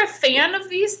 if you're a fan of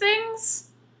these things,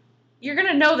 you're going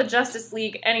to know the Justice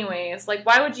League anyways. Like,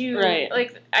 why would you... Right.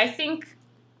 Like, I think,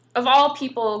 of all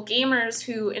people, gamers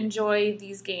who enjoy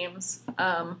these games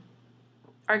are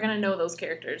going to know those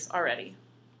characters already.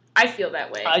 I feel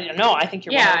that way. I think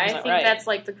you're 100% I think right. that's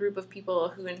like the group of people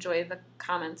who enjoy the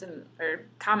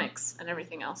comics and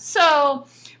everything else. So,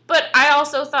 but I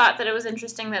also thought that it was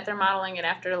interesting that they're modeling it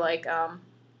after like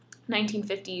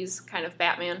 1950s kind of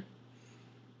Batman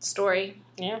story.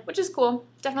 Yeah. Which is cool.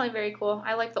 Definitely very cool.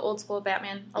 I like the old school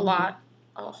Batman a lot.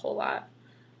 A whole lot.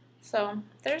 So,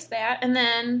 there's that. And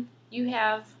then you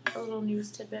have a little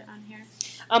news tidbit on here.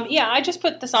 I just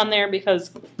put this on there because,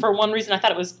 for one reason, I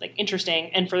thought it was like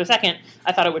interesting, and for the second,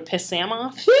 I thought it would piss Sam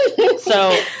off.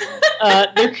 So,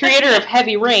 the creator of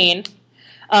Heavy Rain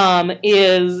had an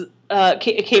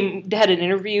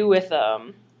interview with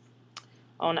I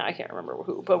can't remember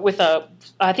who, but with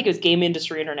I think it was Game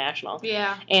Industry International.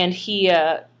 Yeah, and he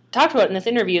talked about in this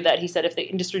interview that he said if the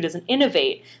industry doesn't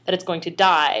innovate, that it's going to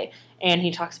die. And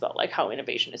he talks about, like, how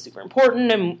innovation is super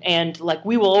important, and like,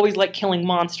 we will always like killing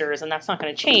monsters, and that's not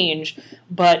going to change,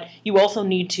 but you also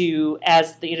need to,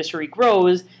 as the industry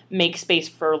grows, make space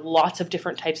for lots of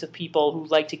different types of people who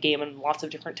like to game in lots of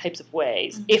different types of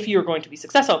ways, if you're going to be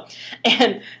successful.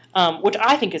 And, which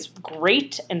I think is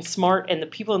great and smart, and the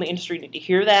people in the industry need to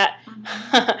hear that.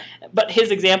 But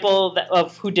his example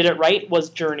of who did it right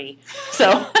was Journey. So,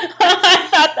 I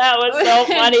thought that was so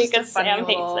funny, because Sam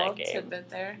hates that game. Tidbit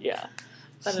there. Yeah.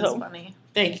 That is funny.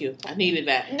 Thank you. I needed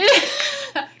that.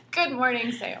 Good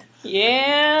morning, Sam.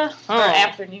 Yeah. Or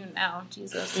afternoon now.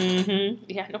 Jesus. Mm-hmm.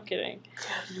 Yeah, no kidding.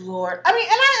 God, Lord. I mean,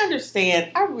 and I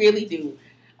understand. I really do.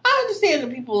 I understand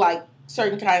that people like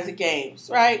certain kinds of games,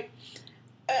 right?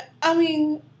 I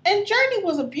mean, and Journey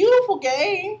was a beautiful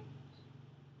game.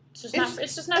 It's just not for you.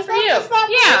 It's not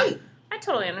for me. I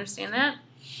totally understand that.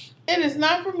 It is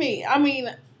not for me. I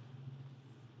mean,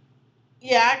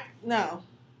 no.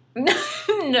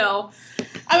 No.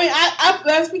 I mean, I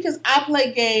that's because I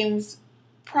play games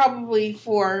probably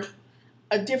for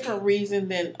a different reason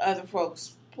than other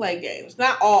folks play games.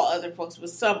 Not all other folks, but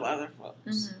some other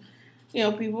folks.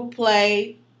 Mm-hmm. People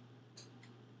play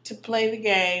to play the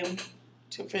game,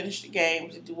 to finish the game,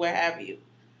 to do what have you.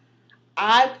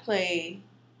 I play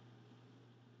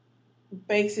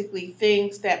basically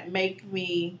things that make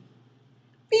me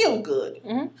feel good.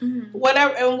 Mm-hmm.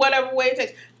 Whatever way it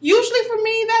takes. Usually for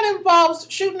me, that involves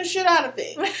shooting the shit out of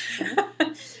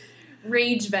things.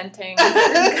 Rage venting.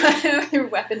 Your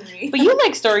weaponry. But you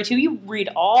like story too. You read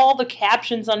all the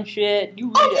captions on shit.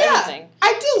 You read everything.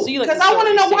 I do. So because I want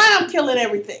to know why I'm killing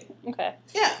everything. Okay.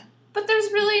 Yeah. But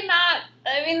there's really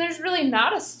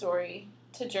not a story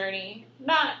to Journey.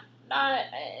 Not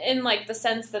in like the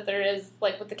sense that there is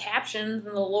like with the captions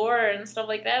and the lore and stuff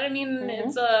like that. I mean,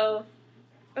 it's a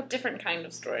different kind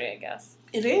of story, I guess.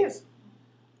 It is.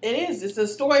 It's a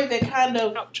story that kind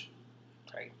of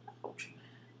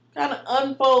kind of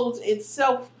unfolds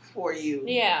itself for you.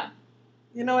 Yeah.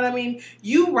 You know what I mean?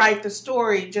 You write the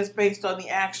story just based on the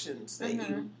actions that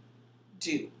you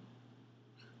do.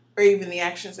 Or even the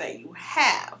actions that you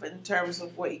have in terms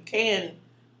of what you can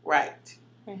write.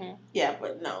 Mm-hmm. Yeah,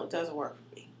 but no, it doesn't work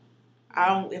for me.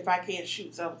 If I can't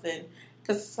shoot something,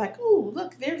 because it's like, ooh,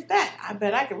 look, there's that. I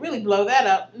bet I could really blow that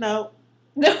up. No.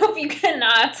 Nope, you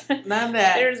cannot. None of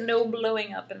that. There's no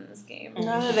blowing up in this game.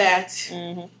 None of that.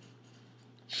 Mm-hmm.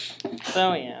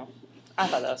 So, yeah. I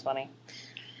thought that was funny.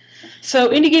 So,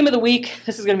 indie game of the week.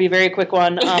 This is going to be a very quick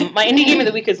one. My indie game of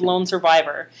the week is Lone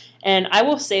Survivor. And I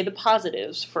will say the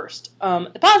positives first.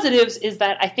 The positives is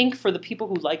that I think for the people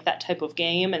who like that type of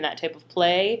game and that type of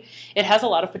play, it has a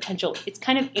lot of potential. It's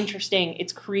kind of interesting.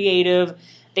 It's creative.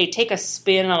 They take a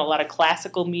spin on a lot of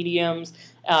classical mediums,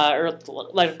 or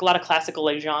like a lot of classical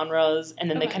like genres, and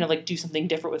then they kind of like do something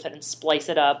different with it and splice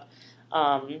it up.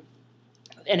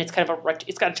 And it's kind of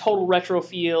it's got a total retro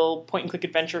feel, point and click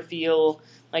adventure feel.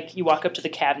 Like you walk up to the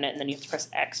cabinet and then you have to press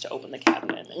X to open the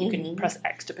cabinet, and you can press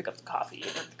X to pick up the coffee,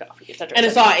 etc. And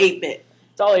it's all 8-bit.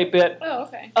 It's all 8-bit. Oh,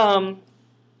 okay.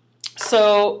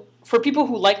 So for people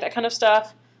who like that kind of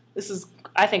stuff,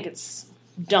 I think it's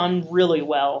done really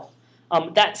well.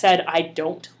 That said, I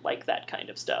don't like that kind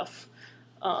of stuff.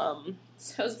 So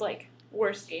it's like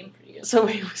worst game for you. So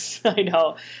I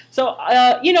know. So,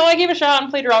 I gave it a shot and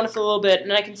played around with it a little bit,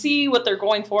 and I can see what they're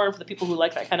going for, and for the people who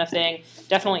like that kind of thing,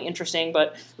 definitely interesting,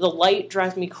 but the light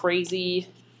drives me crazy.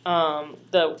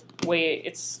 The way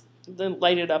it's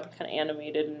lighted up and kind of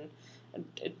animated, and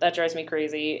that drives me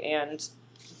crazy, and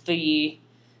the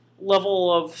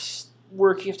level of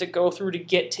work you have to go through to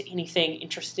get to anything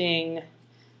interesting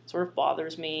sort of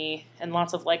bothers me, and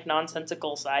lots of like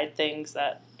nonsensical side things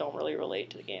that don't really relate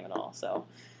to the game at all. So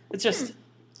it's just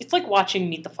it's like watching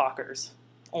Meet the Fockers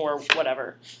or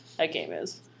whatever that game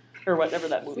is, or whatever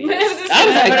that movie is. They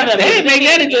didn't make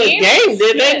that into a game,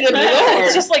 did they? Good Lord.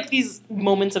 It's just like these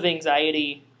moments of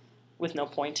anxiety with no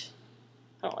point.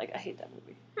 I hate that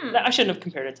movie. I shouldn't have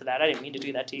compared it to that. I didn't mean to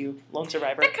do that to you, Lone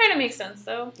Survivor. That kind of makes sense,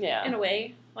 though. Yeah, in a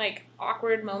way, like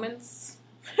awkward moments.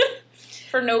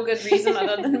 For no good reason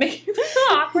other than making you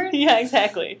feel awkward. Yeah,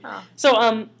 exactly. Oh.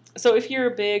 So if you're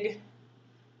a big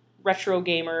retro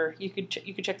gamer, you could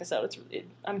check this out.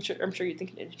 I'm sure you'd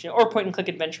think it's interesting. Or point and click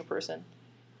adventure person.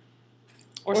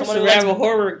 Or survival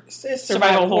horror.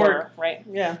 Survival horror, right?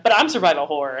 Yeah. But I'm survival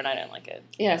horror, and I didn't like it.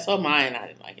 Yeah, so am I, and I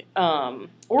didn't like it.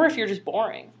 Or if you're just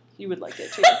boring, you would like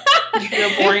it too. If you're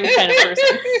a boring kind of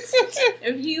person.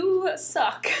 If you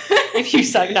suck. If you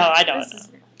suck, no, I don't.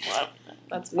 Well,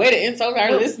 that's way to insult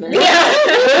our listeners.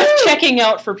 Yeah. Checking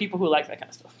out for people who like that kind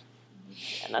of stuff.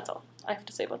 And that's all I have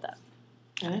to say about that.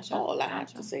 And that's all I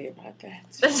have to say about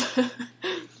that.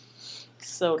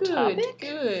 So good, topic.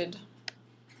 Good.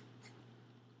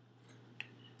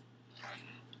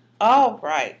 All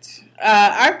right.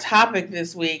 Our topic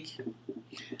this week.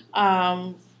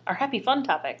 Our happy fun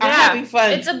topic. Our happy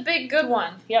fun. It's a big good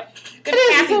one. Yep. Good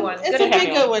happy one. It's a big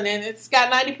good one, and it's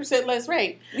got 90% less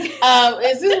rate.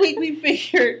 This week we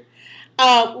figured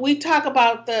we talk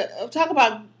about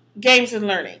games and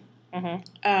learning,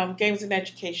 games and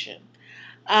education.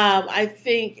 I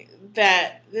think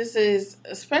that this is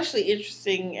especially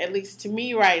interesting, at least to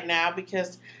me right now,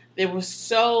 because there was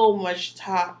so much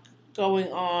talk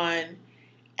going on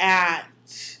at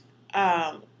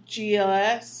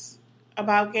GLS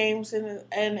about games and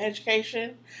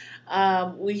education.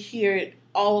 We hear it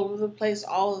all over the place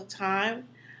all the time.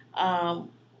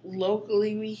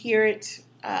 Locally we hear it.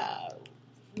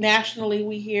 Nationally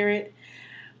we hear it.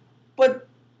 But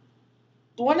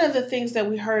one of the things that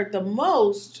we heard the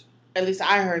most, at least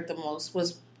I heard the most,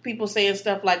 was people saying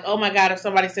stuff like, oh my God, if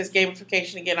somebody says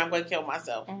gamification again, I'm going to kill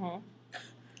myself.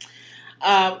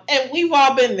 And we've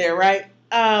all been there, right?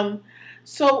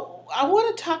 So I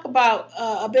want to talk about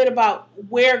a bit about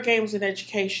where games and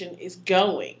education is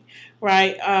going,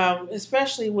 right?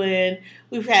 Especially when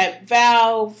we've had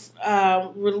Valve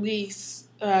release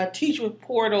Teach with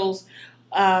Portals,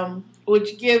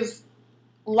 which gives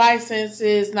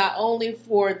licenses not only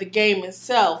for the game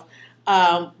itself,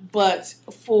 but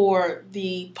for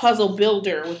the puzzle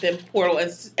builder within Portal. And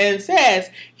it says,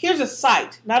 here's a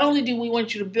site. Not only do we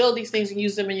want you to build these things and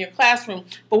use them in your classroom,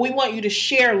 but we want you to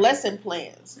share lesson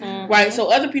plans, right?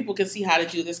 So other people can see how to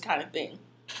do this kind of thing.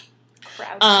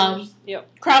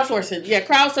 Crowdsourcing. Yeah,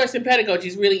 crowdsourcing pedagogy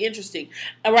is really interesting.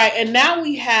 All right, and now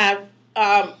we have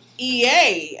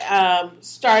EA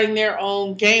starting their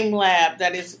own game lab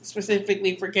that is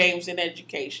specifically for games and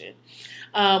education.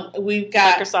 We've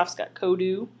got Microsoft's got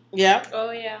Kodoo. Yeah.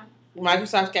 Oh yeah.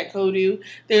 Microsoft's got Kodoo.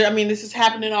 This is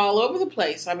happening all over the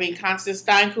place. Constance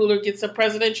Steinkuhler gets a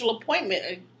presidential appointment,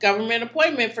 a government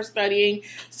appointment for studying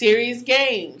serious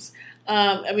games.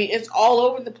 It's all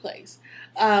over the place.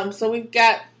 So we've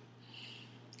got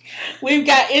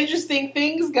interesting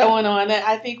things going on that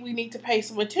I think we need to pay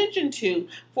some attention to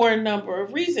for a number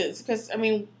of reasons. Because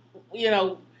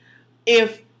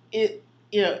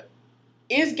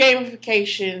is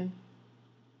gamification,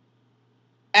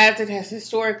 as it has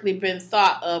historically been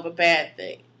thought of, a bad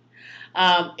thing?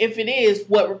 If it is,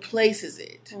 what replaces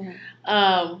it?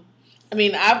 I've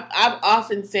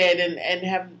often said and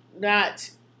have not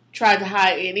tried to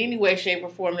hide in any way, shape, or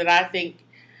form that I think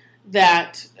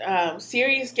that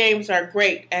serious games are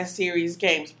great as serious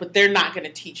games, but they're not going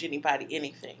to teach anybody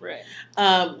anything. Right.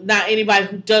 Not anybody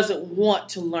who doesn't want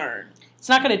to learn. It's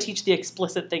not going to teach the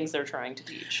explicit things they're trying to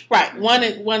teach. Right. One,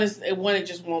 it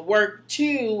just won't work.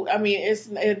 Two, I mean,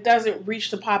 it doesn't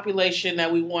reach the population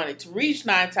that we want it to reach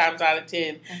 9 times out of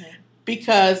 10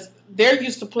 because they're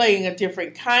used to playing a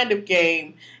different kind of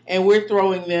game, and we're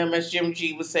throwing them, as Jim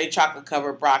G would say, chocolate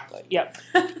covered broccoli. Yep.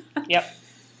 Yep.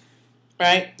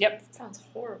 Right? Yep. Sounds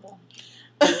horrible.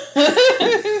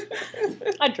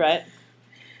 I'd try it.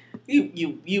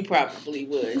 You probably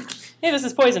would. Hey, this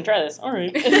is poison. Try this. All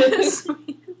right.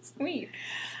 Sweet.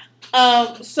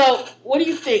 So, what do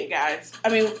you think, guys? I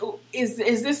mean, is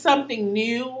this something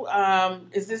new?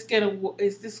 Is this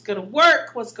gonna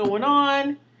work? What's going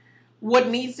on? What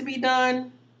needs to be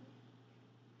done?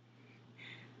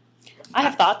 I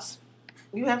have thoughts.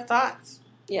 You have thoughts?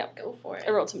 Yeah. Go for it.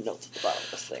 I wrote some notes at the bottom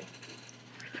of this thing.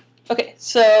 Okay,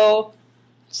 so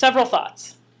several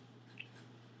thoughts.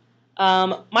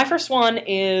 My first one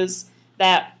is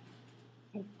that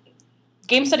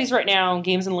game studies right now,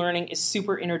 games and learning, is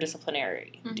super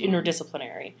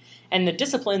interdisciplinary. And the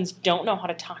disciplines don't know how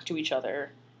to talk to each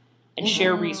other and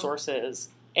share resources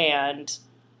and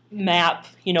map,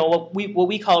 what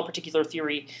we call a particular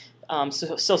theory.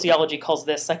 Sociology calls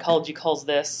this, psychology calls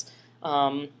this,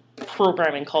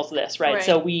 programming calls this, right?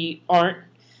 So we aren't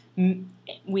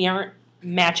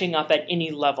matching up at any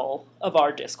level of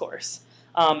our discourse.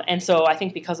 And so I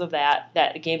think because of that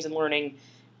games and learning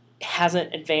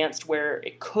hasn't advanced where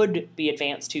it could be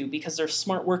advanced to, because there's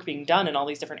smart work being done in all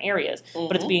these different areas,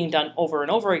 but it's being done over and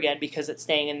over again because it's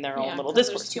staying in their own little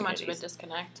discourse. There's too much of a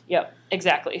disconnect. Yep,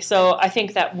 exactly. So I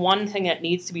think that one thing that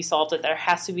needs to be solved is there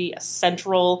has to be a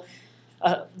central,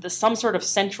 some sort of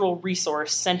central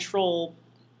resource, central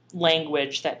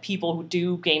language that people who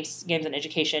do games and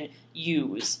education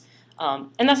use.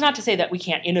 And that's not to say that we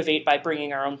can't innovate by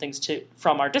bringing our own things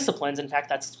from our disciplines. In fact,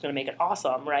 that's going to make it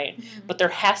awesome, right? Mm-hmm. But there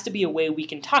has to be a way we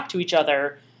can talk to each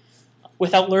other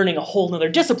without learning a whole other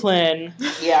discipline.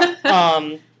 Yeah.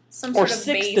 Some or sort of 6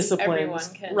 base disciplines.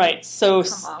 Can right. So,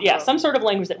 come up some sort of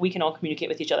language that we can all communicate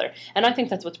with each other. And I think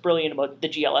that's what's brilliant about the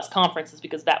GLS conference, is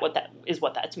because that is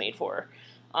what that's made for.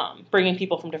 Bringing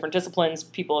people from different disciplines,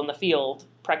 people in the field,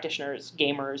 practitioners,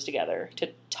 gamers together to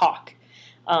talk.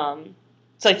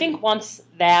 So I think once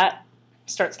that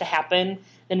starts to happen,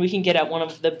 then we can get at one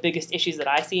of the biggest issues that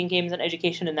I see in games and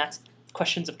education, and that's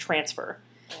questions of transfer.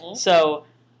 Mm-hmm. So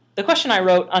the question I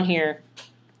wrote on here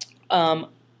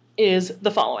is the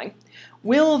following.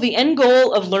 Will the end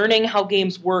goal of learning how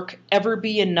games work ever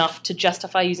be enough to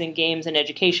justify using games in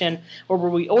education, or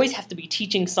will we always have to be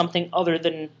teaching something other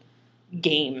than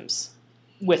games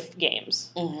with games?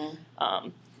 Mm-hmm.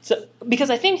 So,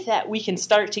 because I think that we can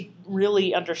start to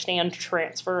really understand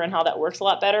transfer and how that works a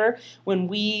lot better when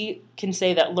we can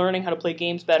say that learning how to play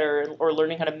games better or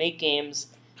learning how to make games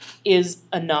is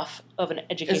enough of an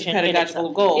education. It's a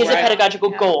pedagogical goal. Is a pedagogical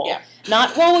goal. Yeah.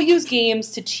 Not, well, we'll use games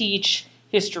to teach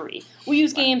history. We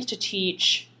use games to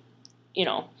teach,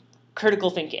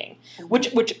 critical thinking,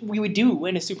 which we would do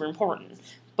and is super important.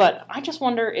 But I just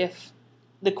wonder if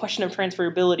the question of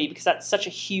transferability, because that's such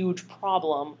a huge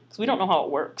problem, because we don't know how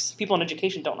it works. People in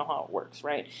education don't know how it works,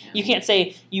 right? Yeah. You can't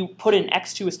say you put an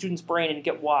X to a student's brain and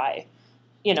get Y.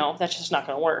 That's just not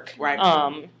going to work.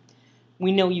 Right.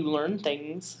 We know you learn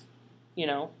things.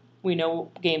 We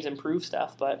know games improve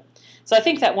stuff. So I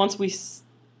think that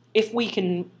if we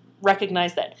can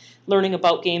recognize that learning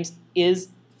about games is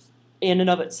in and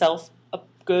of itself a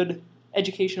good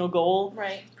educational goal.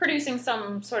 Right. Producing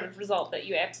some sort of result that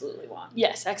you absolutely want.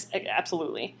 Yes,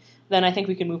 absolutely. Then I think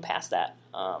we can move past that.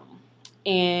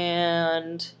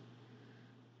 And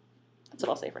that's what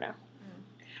I'll say for now.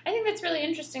 I think that's really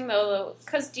interesting, though,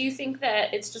 because do you think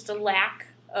that it's just a lack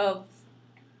of,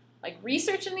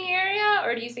 research in the area,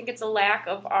 or do you think it's a lack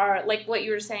of our, what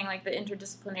you were saying, the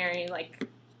interdisciplinary,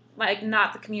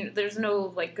 not the community, there's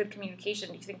no, good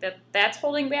communication. Do you think that that's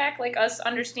holding back, us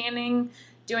understanding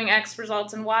doing X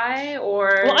results in Y,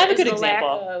 or I have a good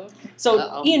example.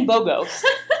 Ian Bogost.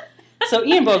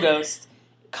 Ian Bogost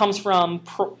comes from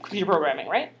computer programming,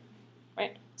 right?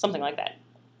 Right? Something like that.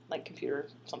 Computer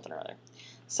something or other.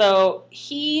 So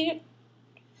he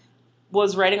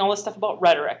was writing all this stuff about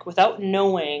rhetoric without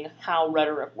knowing how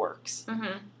rhetoric works.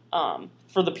 Mm-hmm.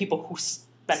 For the people who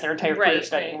spent their entire career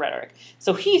studying rhetoric.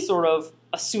 So he sort of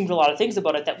assumed a lot of things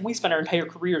about it that we spent our entire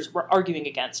careers arguing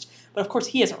against. But of course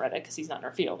he hasn't read it because he's not in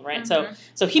our field, right? Mm-hmm.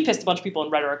 So he pissed a bunch of people in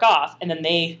rhetoric off, and then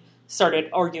they started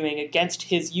arguing against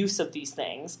his use of these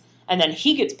things. And then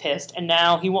he gets pissed, and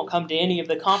now he won't come to any of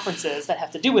the conferences that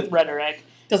have to do with rhetoric.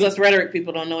 Because us rhetoric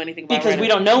people don't know anything about Because rhetoric. we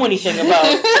don't know anything about...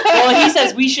 Well, he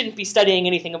says we shouldn't be studying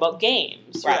anything about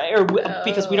games, right? Or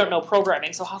because we don't know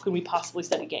programming, so how can we possibly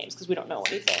study games? Because we don't know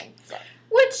anything.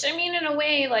 Which, I mean, in a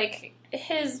way, like,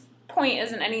 his point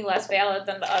isn't any less valid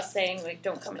than us saying, like,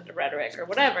 don't come into rhetoric or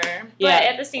whatever. But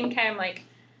at the same time, like,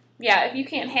 yeah, if you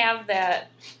can't have that...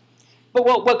 But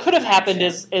what could have happened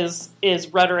is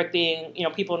rhetoric being,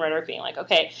 people in rhetoric being like,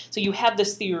 okay, so you have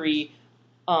this theory,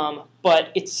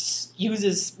 but it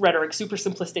uses rhetoric super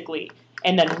simplistically,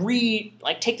 and then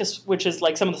take this, which is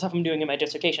like some of the stuff I'm doing in my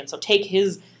dissertation. So take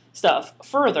his stuff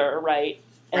further, right,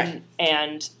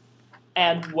 and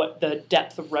add what the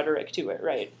depth of rhetoric to it,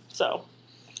 right? So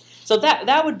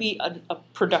that would be a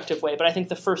productive way. But I think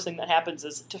the first thing that happens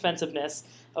is defensive-ness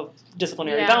of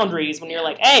disciplinary boundaries when you're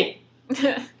like, hey.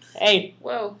 Hey,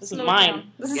 whoa, this is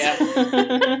mine. Yeah.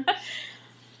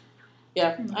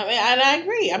 Yeah. I mean, and I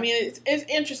agree. I mean, it's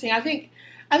interesting. I think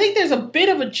there's a bit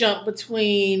of a jump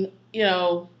between,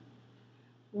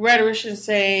 rhetoricians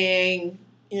saying,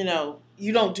 you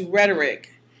don't do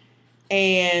rhetoric,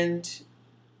 and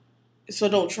so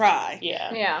don't try.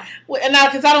 Yeah. Yeah. Well, and now,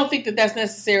 because I don't think that that's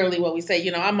necessarily what we say.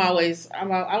 I always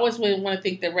want to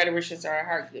think that rhetoricians are at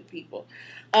heart good people.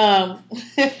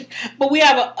 But we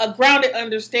have a grounded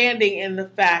understanding in the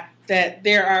fact that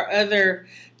there are other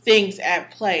things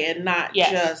at play and not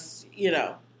just,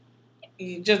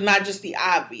 not just the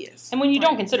obvious. And when you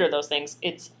don't consider those things,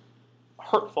 it's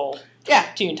hurtful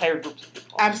to entire groups of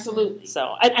people. Absolutely.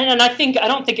 So, I don't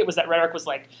think it was that rhetoric was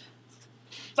like,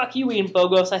 fuck you, Ian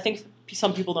Bogos. I think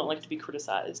some people don't like to be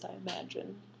criticized, I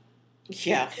imagine.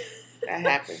 Yeah, that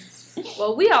happens.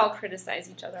 Well, we all criticize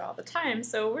each other all the time,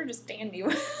 so we're just dandy.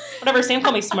 Whatever, Sam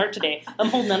called me smart today. I'm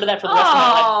holding on to that for the rest of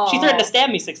my life. She threatened to stab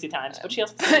me 60 times, but she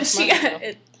also said smart.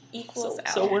 It equals out.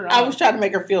 So we're not. I was trying to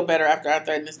make her feel better after I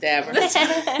threatened to stab her.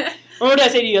 What did I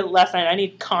say to you last night? I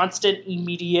need constant,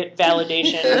 immediate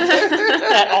validation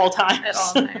at all times. At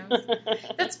all times.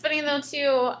 That's funny, though,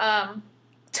 too.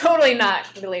 Totally not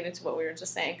related to what we were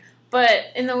just saying. But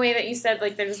in the way that you said,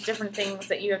 like, there's different things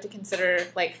that you have to consider,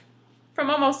 like, from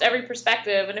almost every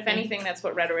perspective, and if anything, that's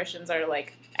what rhetoricians are,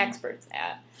 like, experts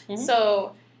at. Mm-hmm.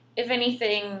 So, if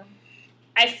anything,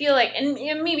 I feel like, and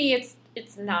maybe it's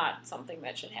not something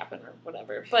that should happen or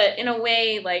whatever, but in a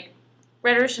way, like,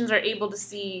 rhetoricians are able to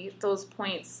see those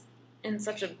points in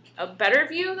such a better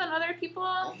view than other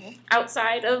people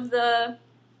outside of the...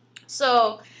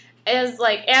 So... As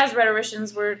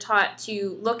rhetoricians, we're taught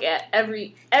to look at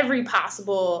every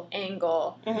possible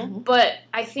angle, but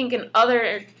I think in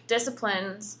other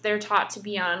disciplines, they're taught to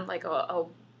be on, like, a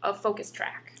focus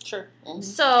track. Sure. Mm-hmm.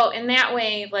 So, in that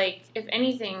way, like, if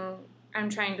anything,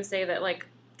 I'm trying to say that, like,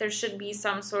 there should be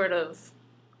some sort of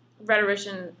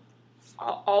rhetorician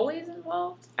always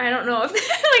involved. I don't know if, like,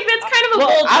 that's kind of a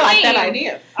bold claim. I like that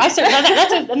idea. That's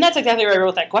exactly where I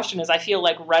wrote that question, is I feel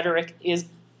like rhetoric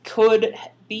could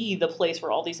be the place where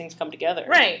all these things come together.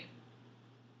 Right.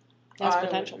 Has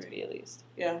potential to be, at least.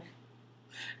 Yeah.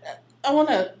 I want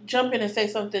to jump in and say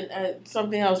something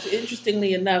else.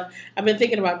 Interestingly enough, I've been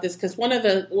thinking about this because one of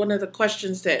the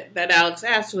questions that Alex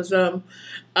asked was, will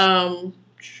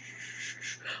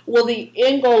the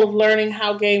end goal of learning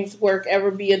how games work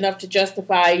ever be enough to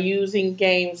justify using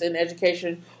games in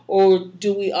education, or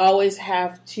do we always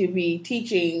have to be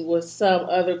teaching with some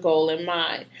other goal in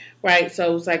mind? Right?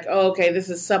 So it's like, oh, okay, this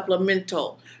is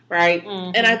supplemental, right?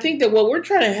 Mm-hmm. And I think that what we're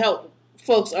trying to help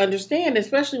folks understand,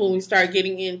 especially when we start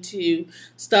getting into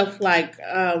stuff like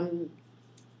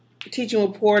teaching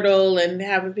with Portal and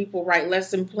having people write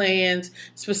lesson plans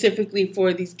specifically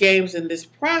for these games in this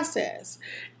process,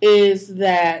 is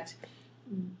that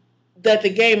the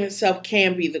game itself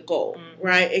can be the goal,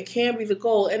 right? It can be the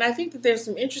goal. And I think that there's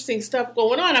some interesting stuff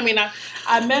going on. I mean,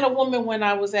 I met a woman when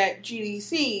I was at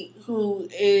GDC who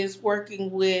is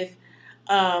working with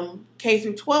K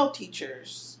through 12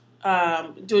 teachers,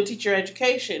 doing teacher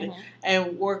education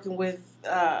and working with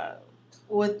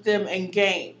them in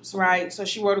games, right? So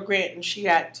she wrote a grant and she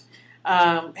got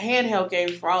handheld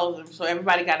games for all of them. So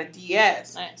everybody got a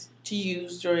DS to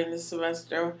use during the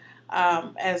semester.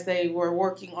 As they were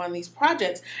working on these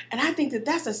projects. And I think that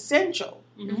that's essential.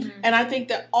 Mm-hmm. And I think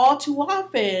that all too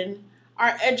often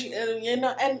our and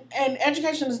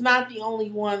education is not the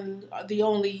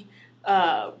only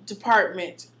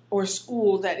department or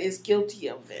school that is guilty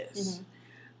of this.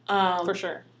 Mm-hmm. For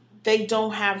sure. They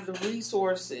don't have the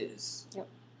resources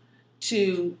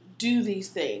to do these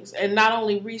things. And not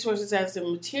only resources as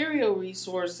in material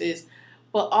resources,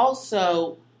 but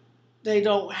also they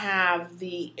don't have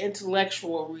the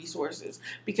intellectual resources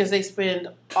because they spend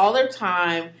all their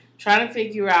time trying to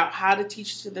figure out how to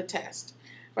teach to the test,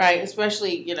 right?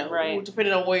 Especially, Right.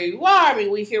 depending on where you are. I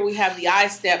mean, we have the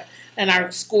I-STEP, and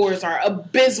our scores are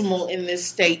abysmal in this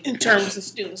state in terms of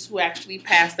students who actually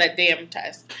pass that damn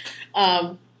test.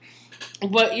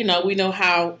 But we know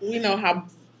how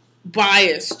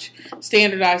biased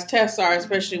standardized tests are,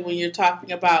 especially when you're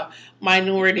talking about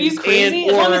minorities. Are you crazy?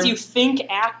 As long as you think,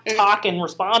 act, talk, and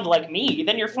respond like me,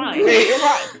 then you're fine. You're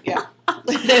right. Yeah.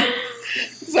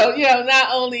 So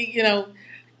not only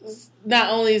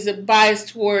is it biased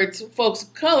towards folks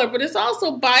of color, but it's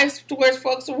also biased towards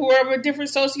folks who are of a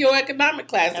different socioeconomic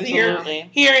class. Absolutely.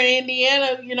 Here in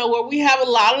Indiana, where we have a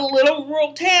lot of little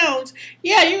rural towns,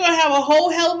 you're going to have a whole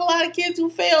hell of a lot of kids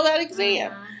who fail that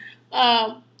exam.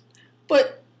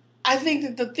 But I think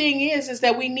that the thing is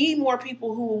that we need more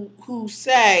people who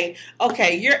say,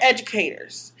 okay, you're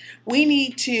educators. We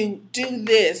need to do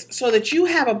this so that you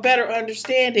have a better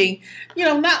understanding,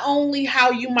 not only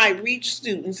how you might reach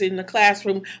students in the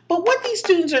classroom, but what these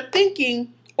students are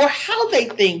thinking or how they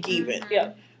think even.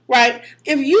 Yeah. Right?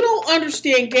 If you don't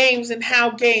understand games and how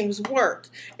games work,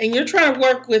 and you're trying to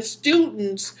work with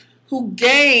students who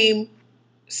game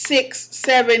 6,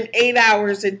 7, 8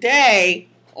 hours a day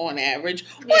on average,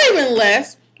 or even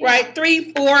less, right?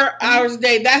 3, 4 hours a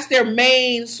day, that's their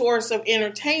main source of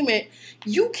entertainment.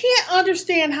 You can't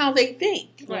understand how they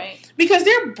think. Right. Because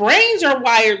their brains are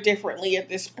wired differently at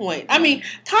this point. I mean,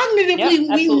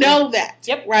 cognitively, we know that,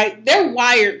 right? They're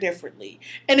wired differently.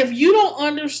 And if you don't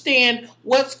understand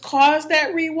what's caused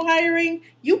that rewiring,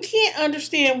 you can't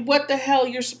understand what the hell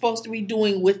you're supposed to be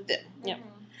doing with them. Yep.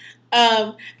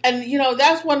 And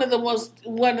that's one of the most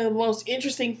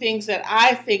interesting things that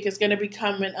I think is going to be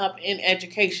coming up in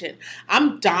education.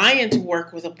 I'm dying to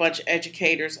work with a bunch of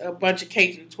educators, a bunch of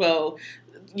K-12,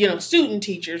 student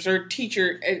teachers or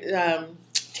teacher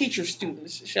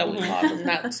students, shall we call them,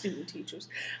 not student teachers.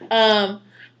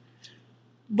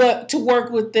 But to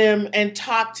work with them and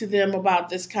talk to them about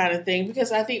this kind of thing,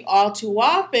 because I think all too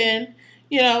often,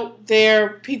 there are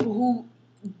people who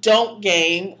don't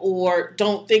game or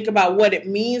don't think about what it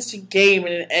means to game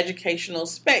in an educational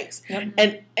space.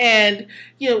 Yep. And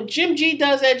Jim G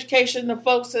does education. A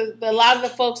lot of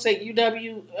the folks at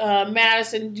UW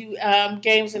Madison do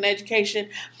games in education,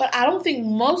 but I don't think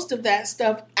most of that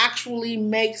stuff actually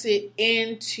makes it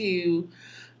into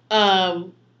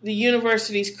the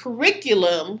university's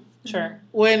curriculum. Sure.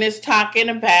 When it's talking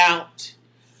about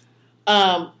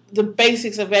the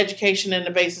basics of education and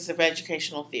the basis of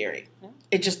educational theory. Yeah.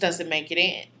 It just doesn't make it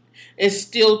in. It's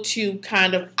still too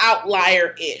kind of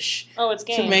outlier-ish. Oh, it's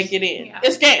games. To make it in. Yeah.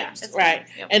 It's games, it's right?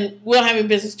 Games. Yep. And we don't have any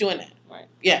business doing that. Right.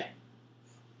 Yeah.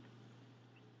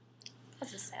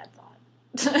 That's a sad thought.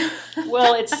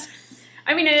 Well, it's...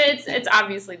 I mean, it's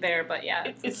obviously there, but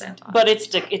it's a sad thought. But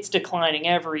it's declining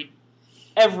every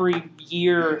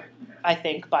year, I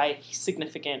think, by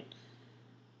significant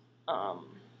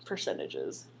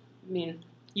percentages. I mean,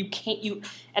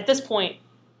 at this point,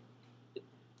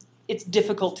 it's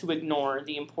difficult to ignore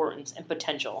the importance and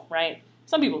potential, right?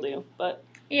 Some people do, but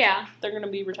yeah, they're going to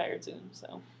be retired soon,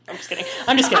 so I'm just kidding.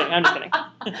 I'm just kidding.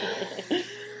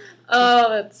 Oh,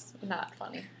 that's not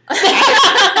funny.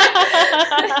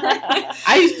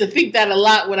 I used to think that a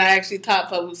lot when I actually taught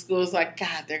public schools. Like,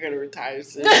 God, they're going to retire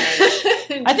soon.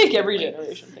 I think every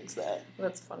generation thinks that.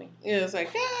 That's funny. Yeah, it's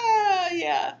like,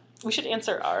 yeah. We should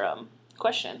answer our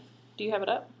question. Do you have it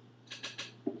up?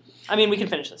 I mean, we can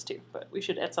finish this too, but we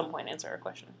should at some point answer our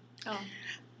question. Oh.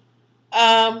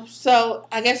 So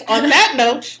I guess on that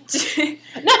note, Jesus,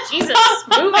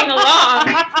 moving along.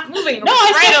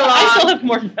 I still have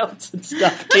more notes and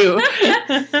stuff too.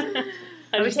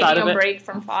 Are we taking a break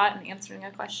from thought and answering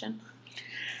a question?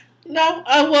 No.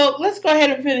 Well, let's go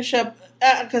ahead and finish up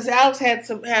because Alex had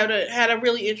a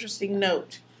really interesting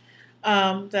note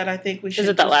that I think we should. Is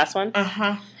it that last one?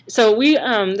 So we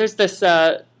there's this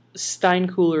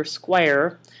Steinkuhler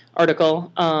Squire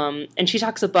article, and she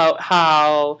talks about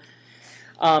how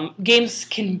games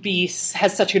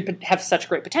have such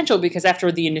great potential because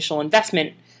after the initial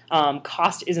investment,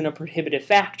 cost isn't a prohibitive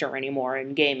factor anymore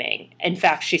in gaming. In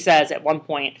fact, she says at one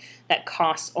point that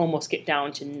costs almost get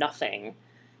down to nothing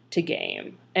to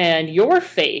game. And your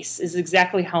face is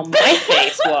exactly how my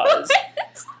face was.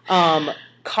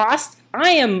 Cost.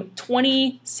 I am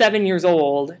 27 years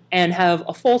old and have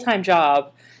a full-time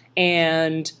job,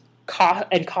 and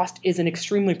cost is an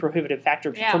extremely prohibitive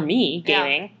factor for me,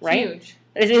 gaming, right? Huge.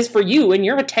 It is for you, and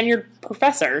you're a tenured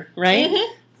professor, right?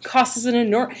 Mm-hmm. Cost is an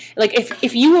enormous. Like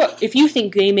if you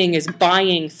think gaming is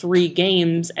buying 3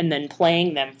 games and then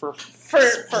playing them for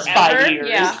forever, 5 years,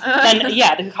 yeah. then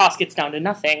yeah, the cost gets down to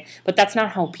nothing. But that's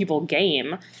not how people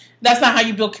game. That's not how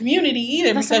you build community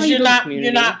either, That's because not how you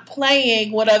you're build not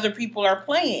playing what other people are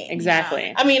playing.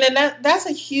 Exactly. I mean, and that's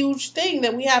a huge thing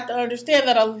that we have to understand,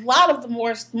 that a lot of the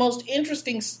most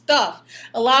interesting stuff,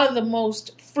 a lot of the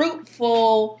most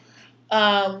fruitful stuff,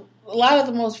 a lot of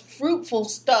the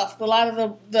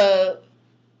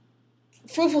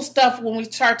fruitful stuff when we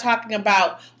start talking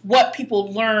about what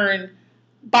people learn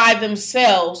by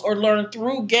themselves or learn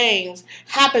through games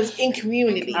happens in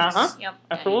communities. Yep.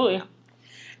 Absolutely.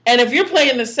 And if you're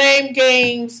playing the same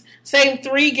games, same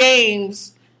 3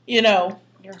 games, your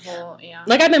whole,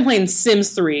 Like I've been playing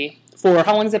Sims 3 for,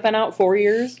 how long has it been out? 4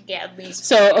 years? Yeah, at least.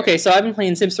 So I've been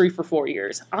playing Sims 3 for 4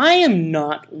 years. I am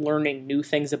not learning new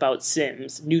things about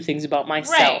Sims, new things about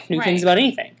myself, new things about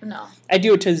anything. No. I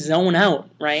do it to zone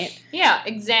out, right? Yeah,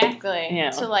 exactly.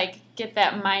 Yeah. To, like, get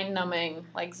that mind-numbing,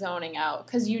 like, zoning out.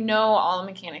 Because you know all the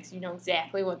mechanics. You know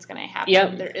exactly what's going to happen.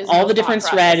 Yep. There is all no the different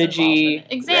thought process strategy.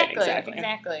 involved in it. Exactly. Right,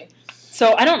 Exactly.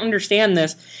 So I don't understand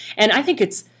this. And I think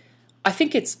it's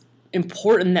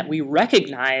important that we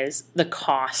recognize the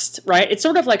cost, right? It's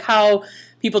sort of like how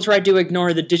people try to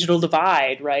ignore the digital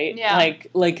divide, right? Yeah.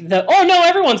 Like no,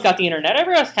 everyone's got the internet,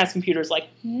 everyone has computers. Like,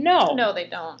 no. No, they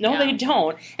don't. No, they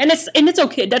don't. And it's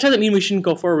okay. That doesn't mean we shouldn't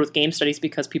go forward with game studies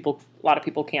because a lot of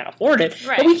people can't afford it.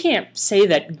 Right. But we can't say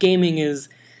that gaming is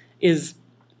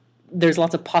there's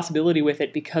lots of possibility with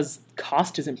it because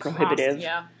cost isn't prohibitive. Cost,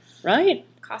 yeah. Right?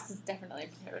 Cost is definitely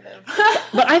prohibitive.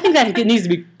 But I think that it needs to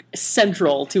be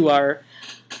central to our...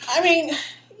 I mean,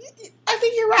 I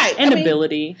think you're right. And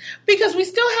ability. Because we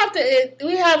still have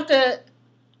to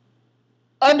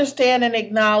understand and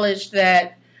acknowledge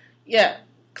that, yeah,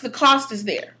 the cost is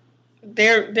there.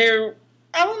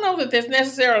 I don't know that there's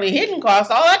necessarily hidden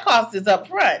costs. All that cost is up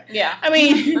front. Yeah. I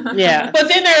mean, yeah. But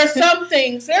then there are some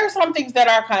things that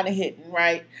are kind of hidden,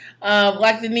 right?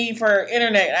 Like the need for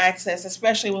internet access,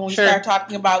 especially when we start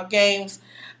talking about games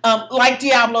like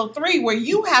Diablo 3, where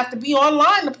you have to be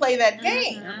online to play that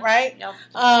game, right?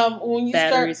 Yep. When you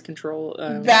batteries start control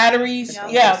batteries,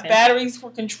 batteries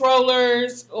for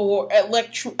controllers or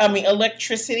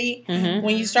electricity. Mm-hmm.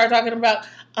 When you start talking about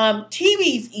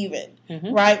TVs, even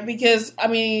right, because I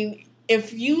mean,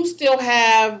 if you still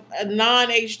have a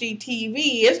non-HD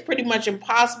TV, it's pretty much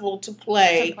impossible to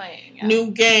play new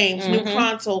games, new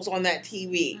consoles on that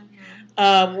TV.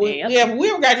 We have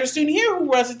a graduate student here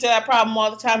who runs into that problem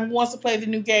all the time, who wants to play the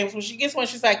new games. When she gets one,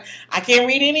 she's like, I can't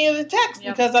read any of the text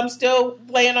because I'm still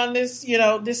playing on this,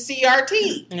 this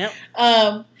CRT. Yep.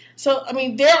 So, I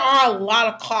mean, there are a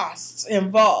lot of costs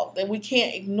involved that we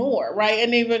can't ignore, right?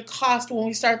 And even cost when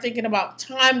we start thinking about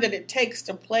time that it takes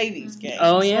to play these games.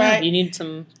 Oh, yeah. Right? You need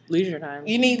some leisure time.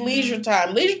 You need leisure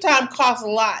time. Leisure time costs a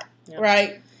lot,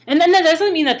 right? And then that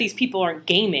doesn't mean that these people aren't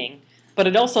gaming. But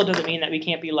it also doesn't mean that we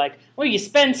can't be like, well, you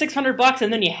spend $600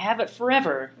 and then you have it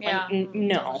forever. Yeah. Like, no.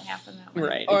 It doesn't happen that way.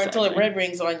 Right. Or until it red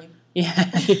rings on you. Yeah.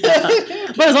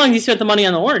 But as long as you spent the money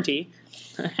on the warranty.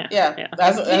 Yeah.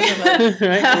 That's enough.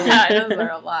 Right? Those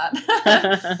are a lot.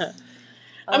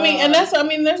 I mean,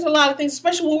 there's a lot of things,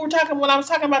 especially when I was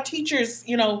talking about teachers,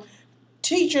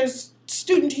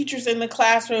 student teachers in the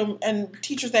classroom and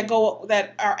teachers that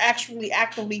are actually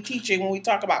actively teaching when we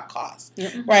talk about costs,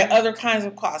 right? Other kinds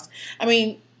of costs. I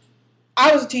mean,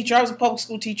 I was a teacher. I was a public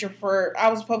school teacher for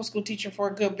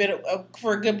a good bit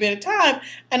of time,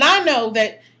 and I know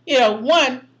that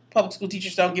one, public school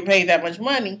teachers don't get paid that much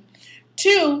money.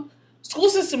 2, school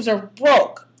systems are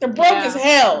broke. They're broke as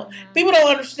hell. Mm-hmm. People don't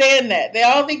understand that. They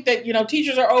all think that,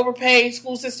 teachers are overpaid,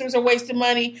 school systems are wasting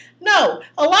money. No.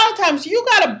 A lot of times you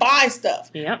got to buy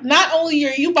stuff. Yep. Not only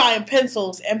are you buying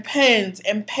pencils and pens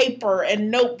and paper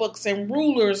and notebooks and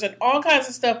rulers and all kinds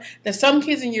of stuff that some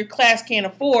kids in your class can't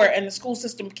afford and the school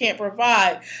system can't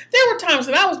provide. There were times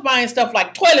when I was buying stuff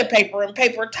like toilet paper and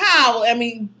paper towel. I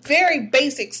mean, very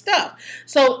basic stuff.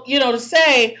 So, to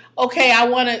say, okay,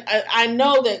 I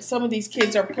know that some of these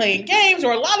kids are playing games,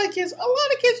 or a lot of kids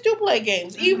do play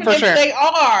games, even if they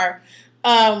are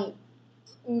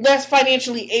less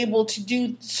financially able to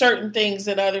do certain things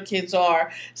than other kids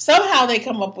are. Somehow they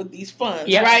come up with these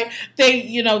funds, right?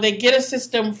 They get a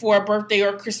system for a birthday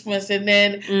or Christmas, and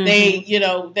then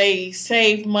they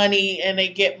save money and they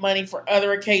get money for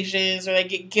other occasions, or they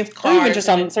get gift cards. Or even just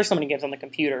there's so many games on the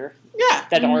computer.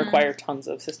 that don't require tons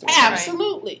of system.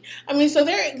 Absolutely. I mean, so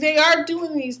they are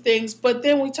doing these things, but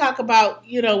then we talk about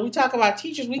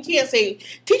teachers. We can't say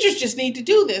teachers just need to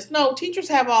do this. No, teachers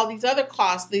have all these other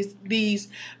costs, these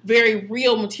very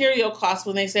real material costs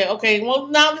when they say, okay, well,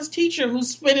 now this teacher who's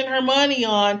spending her money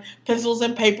on pencils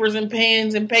and papers and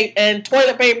pens and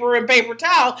toilet paper and paper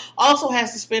towel also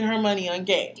has to spend her money on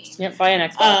games. Yep, buy an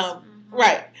Xbox.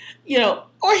 Right.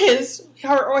 Or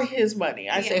his money.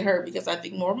 I say her because I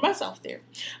think more of myself there.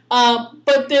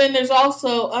 But then there's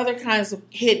also other kinds of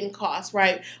hidden costs,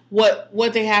 right?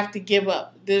 What they have to give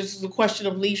up. There's the question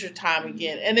of leisure time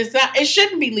again. And it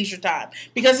shouldn't be leisure time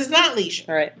because it's not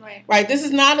leisure. Right. This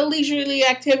is not a leisurely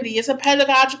activity. It's a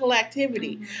pedagogical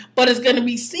activity. Mm-hmm. But it's going to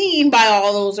be seen by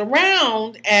all those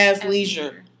around as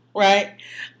leisure. Right?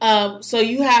 So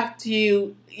you have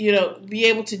to be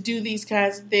able to do these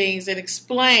kinds of things and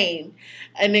explain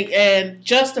and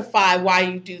justify why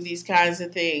you do these kinds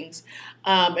of things,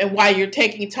 and why you're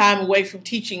taking time away from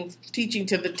teaching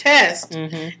to the test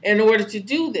in order to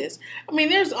do this. I mean,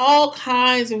 there's all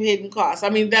kinds of hidden costs. I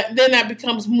mean, that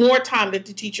becomes more time that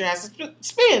the teacher has to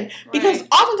spend because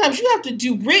oftentimes you have to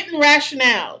do written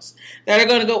rationales that are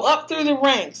going to go up through the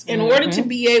ranks in order to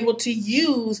be able to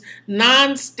use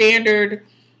non-standard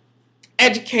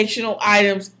educational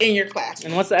items in your class.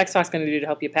 And what's the Xbox going to do to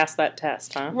help you pass that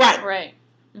test, huh? Right.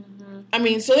 Mm-hmm. I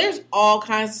mean, so there's all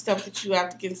kinds of stuff that you have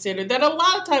to consider that a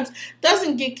lot of times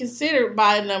doesn't get considered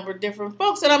by a number of different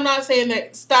folks. And I'm not saying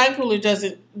that Steinkuhler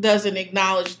doesn't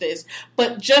acknowledge this,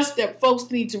 but just that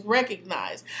folks need to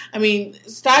recognize. I mean,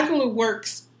 Steinkuhler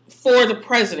works for the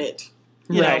president.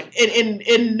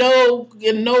 In no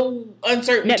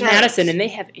uncertain terms. Madison, and they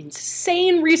have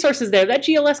insane resources there. That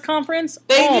GLS conference,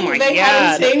 they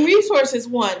have insane resources.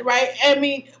 Right? I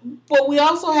mean, but we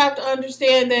also have to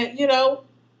understand that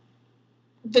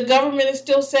the government is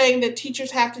still saying that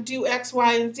teachers have to do X,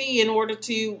 Y, and Z in order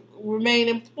to remain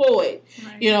employed.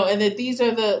 Right. And that these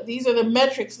are the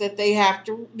metrics that they have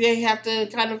to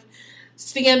kind of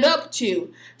stand up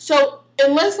to. So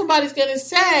unless somebody's going to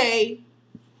say,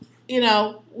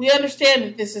 we understand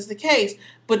that this is the case,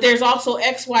 but there's also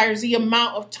X, Y, or Z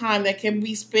amount of time that can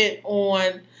be spent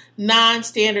on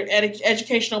non-standard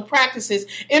educational practices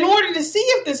in order to see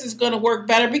if this is going to work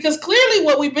better, because clearly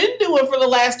what we've been doing for the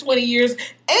last 20 years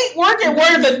ain't working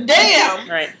worth a damn.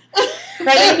 Right.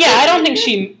 Yeah, I don't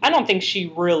think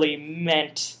she really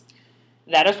meant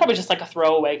that. It was probably just like a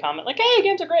throwaway comment, like, hey,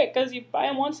 games are great because you buy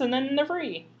them once and then they're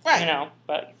free. Right.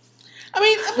 But... I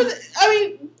mean,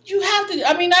 you have to.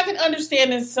 I mean, I can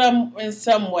understand in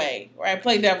some way, right?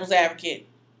 Play devil's advocate.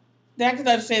 I can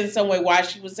understand in some way why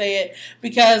she would say it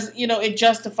because it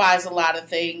justifies a lot of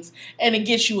things and it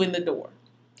gets you in the door.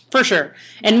 For sure,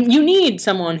 and you need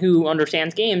someone who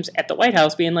understands games at the White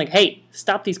House, being like, "Hey,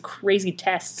 stop these crazy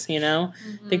tests."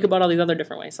 Think about all these other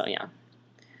different ways. So yeah,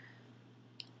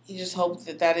 you just hope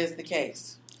that is the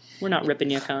case. We're not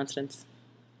ripping you, Constance.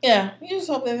 Yeah, you just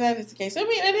hope that is the case. I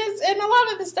mean, it is, and a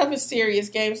lot of this stuff is serious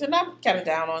games, and I'm kind of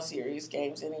down on serious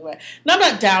games anyway. No, I'm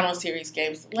not down on serious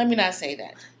games. Let me not say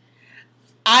that.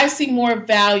 I see more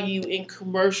value in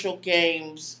commercial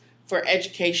games for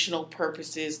educational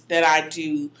purposes than I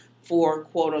do for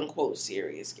quote-unquote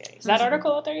serious games. Is that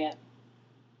article out there yet?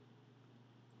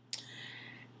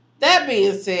 That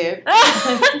being said...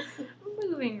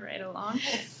 Moving right along.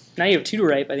 Now you have 2 to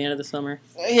write by the end of the summer.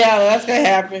 Yeah, well, that's going to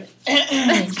happen.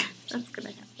 That's going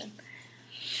to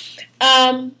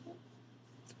happen.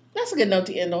 That's a good note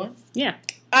to end on. Yeah.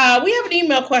 We have an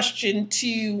email question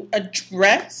to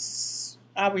address.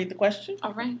 I'll read the question.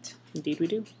 All right. Indeed we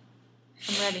do.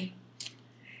 I'm ready.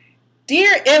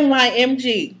 Dear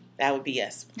NYMG. That would be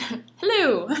yes.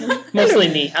 Hello. Mostly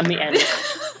me. I'm the N.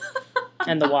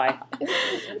 And the Y.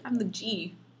 I'm the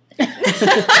G.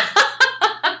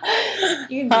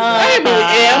 You're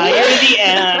the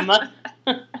M.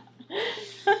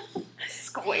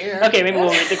 Square. Okay, maybe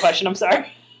we'll read the question. I'm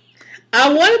sorry.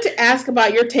 I wanted to ask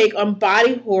about your take on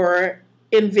body horror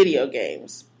in video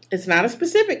games. It's not a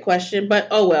specific question, but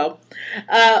oh well.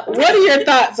 What are your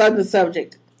thoughts on the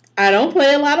subject? I don't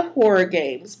play a lot of horror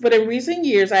games, but in recent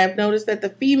years I have noticed that the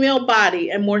female body,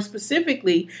 and more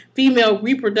specifically, female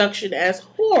reproduction as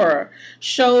horror,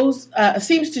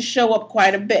 seems to show up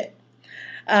quite a bit.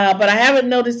 But I haven't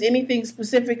noticed anything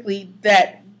specifically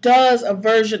that does a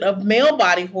version of male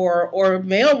body horror or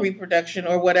male reproduction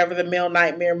or whatever the male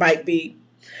nightmare might be.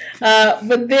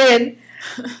 But then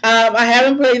I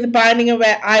haven't played The Binding of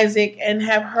Isaac and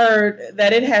have heard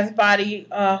that it has body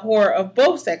horror of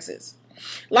both sexes.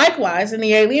 Likewise, in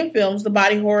the Alien films, the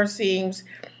body horror seemed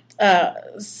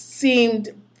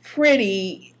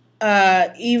pretty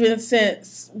even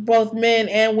since both men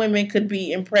and women could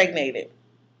be impregnated.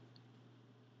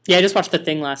 Yeah, I just watched The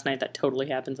Thing last night. That totally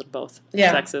happens in both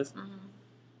sexes. Mm-hmm.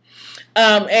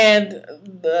 And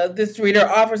this reader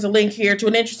offers a link here to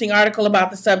an interesting article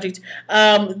about the subject.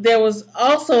 There was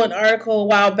also an article a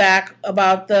while back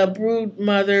about the brood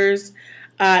mothers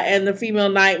and the female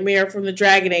nightmare from the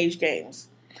Dragon Age games.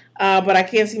 But I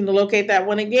can't seem to locate that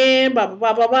one again. Blah, blah,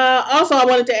 blah, blah, blah. Also, I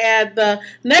wanted to add the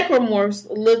necromorphs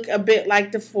look a bit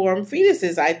like deformed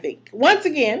fetuses, I think. Once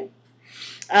again,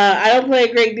 I don't play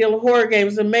a great deal of horror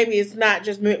games, so maybe it's not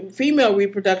just female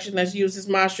reproduction that's used as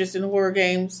monstrous in horror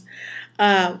games.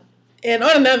 And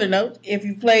on another note, if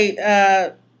you played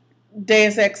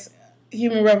Deus Ex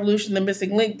Human Revolution, the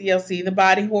Missing Link DLC, the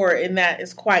body horror in that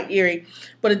is quite eerie,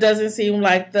 but it doesn't seem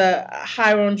like the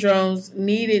Hiron drones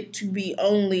needed to be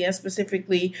only and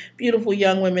specifically beautiful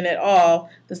young women at all.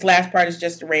 This last part is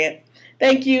just a rant.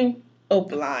 Thank you,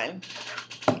 Opaline.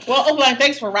 Well, Opaline,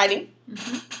 thanks for writing.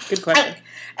 Mm-hmm. Good question.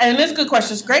 And it's a good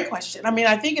question. It's a great question. I mean,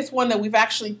 I think it's one that we've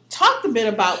actually talked a bit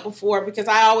about before because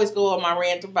I always go on my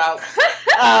rant about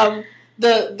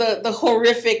the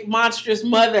horrific, monstrous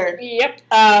mother. Yep.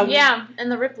 In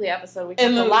the Ripley episode, we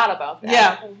talked a lot about that.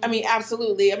 Yeah, I mean,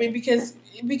 absolutely. I mean, because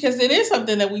it is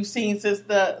something that we've seen since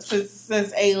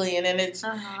Alien, and it's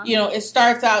it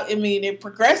starts out. I mean, it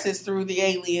progresses through the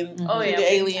Alien,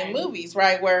 Alien movies,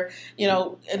 right? Where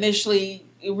initially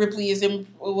Ripley is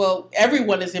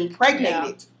everyone is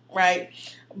impregnated, right,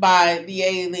 by the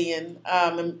alien,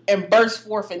 and bursts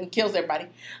forth and kills everybody.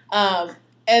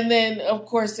 And then, of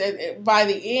course, by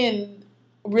the end,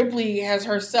 Ripley has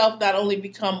herself not only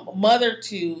become mother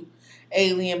to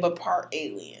alien, but part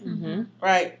alien,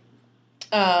 right?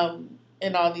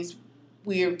 And all these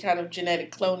weird kind of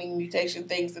genetic cloning mutation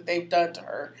things that they've done to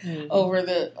her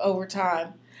over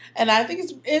time. And I think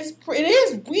it is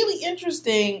really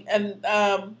interesting, and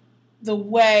the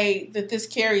way that this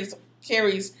carries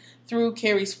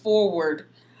forward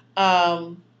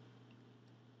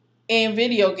in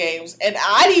video games. And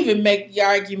I'd even make the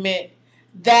argument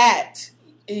that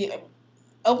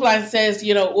Opaline says,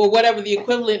 or whatever the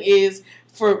equivalent is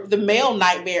for the male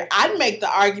nightmare. I'd make the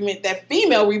argument that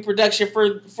female reproduction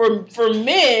for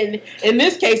men in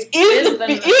this case is a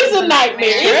nightmare. Is the male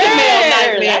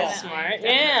nightmare. That's smart.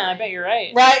 Yeah, I bet you're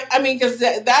right. Right? I mean, because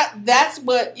that's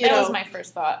what that was my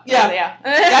first thought. Yeah,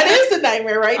 that is the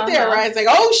nightmare right there. Right? It's like,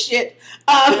 oh shit.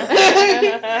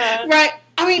 Right?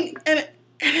 I mean,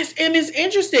 and it's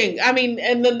interesting. I mean,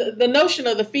 and the notion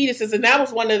of the fetuses, and that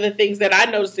was one of the things that I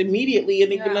noticed immediately,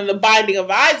 and even in The Binding of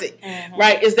Isaac,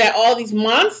 right, is that all these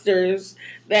monsters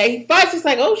that he fights, it's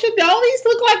like, oh shit, all these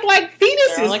look like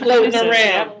fetuses floating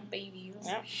around. Babies.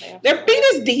 Yep, They're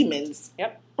fetus demons.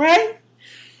 Yep. Right?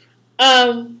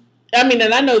 I mean,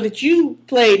 and I know that you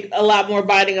played a lot more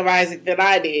Binding of Isaac than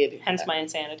I did. Hence my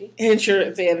insanity. Hence your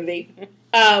insanity.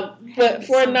 But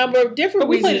for a number of different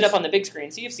reasons. We played it up on the big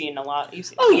screen, so you've seen a lot.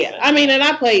 I mean, and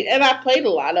I played a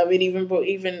lot of it,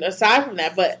 even aside from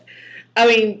that. But I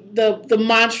mean, the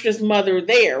monstrous mother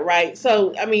there, right?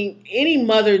 So I mean, any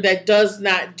mother that does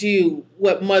not do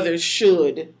what mothers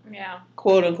should,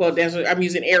 quote unquote, I'm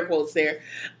using air quotes there,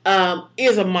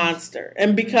 is a monster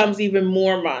and becomes even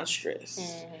more monstrous.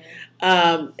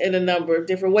 In a number of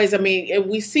different ways. I mean,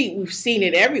 we've seen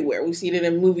it everywhere. We've seen it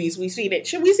in movies. We see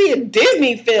it in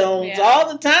Disney films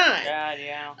all the time. God,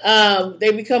 yeah.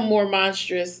 They become more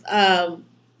monstrous. And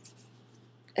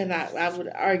I would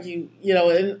argue,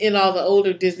 in all the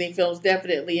older Disney films,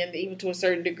 definitely, and even to a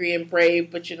certain degree in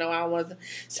Brave. But I don't want to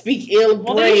speak ill of Brave.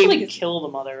 Well, they usually kill the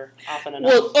mother often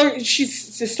enough. Well, or she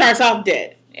starts off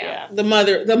dead. Yeah. The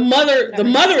mother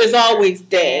is always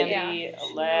dead. Sandy,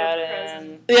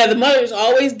 Aladdin. Yeah, the mother is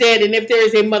always dead, and if there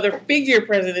is a mother figure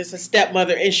present, it's a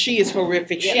stepmother, and she is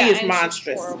horrific. She is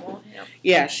monstrous. She's horrible.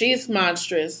 Yeah, she is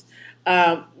monstrous.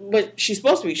 But she's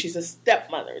supposed to be. She's a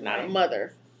stepmother, not a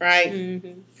mother, right?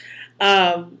 Mm-hmm.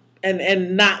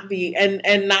 And not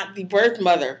the birth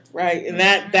mother, right? And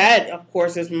that of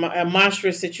course is a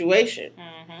monstrous situation.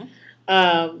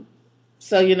 Mm-hmm.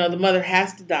 So the mother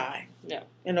has to die. Yeah.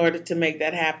 In order to make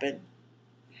that happen.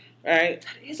 Right?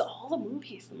 That is all the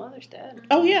movies. The mother's dead.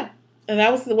 Oh, yeah. And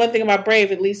that was the one thing about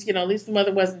Brave. At least the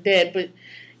mother wasn't dead. But,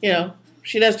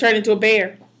 she does turn into a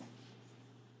bear.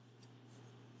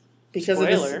 Because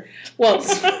Spoiler. of this. Well,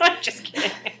 just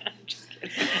kidding.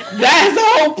 That's the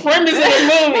whole premise of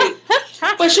the movie.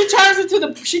 But she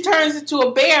turns into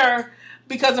a bear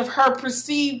because of her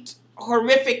perceived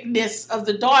horrificness of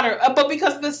the daughter, but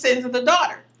because of the sins of the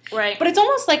daughter. Right. But it's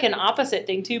almost like an opposite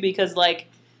thing, too, because,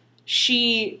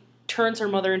 she turns her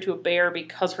mother into a bear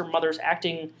because her mother's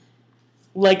acting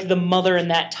like the mother in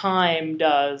that time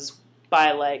does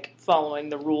by, like, following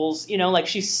the rules. You know, like,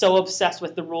 she's so obsessed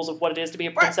with the rules of what it is to be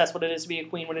a princess, what it is to be a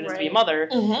queen, what it is to be a mother,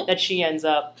 that she ends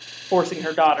up forcing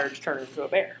her daughter to turn into a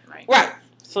bear. Right.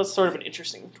 So it's sort of an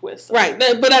interesting twist. Right.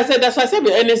 But I said, that's what I said.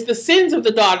 And it's the sins of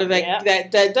the daughter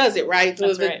that does it, right?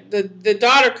 So the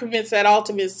daughter commits that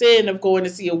ultimate sin of going to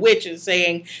see a witch and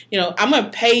saying, you know, I'm going to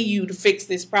pay you to fix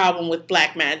this problem with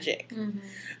black magic.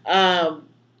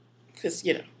 Because,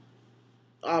 you know,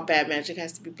 all bad magic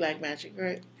has to be black magic,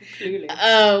 right? Clearly.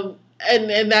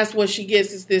 And that's what she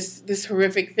gets is this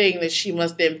horrific thing that she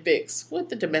must then fix with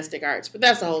the domestic arts. But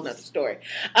that's a whole nother story.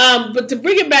 But to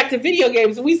bring it back to video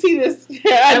games, we see this.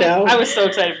 I know. I was so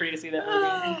excited for you to see that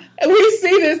movie. We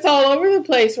see this all over the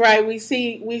place, right? We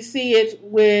see it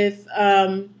with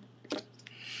in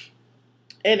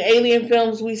Alien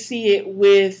films. We see it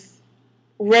with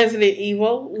Resident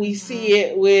Evil. We see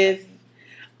it with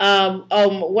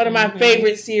one of my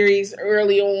favorite series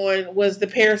early on was the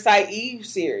Parasite Eve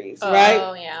series, right?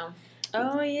 Oh, yeah.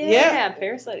 Yeah,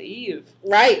 Parasite Eve.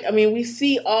 Right. I mean, we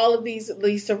see all of these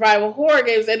survival horror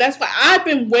games, and that's why I've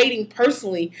been waiting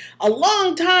personally a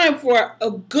long time for a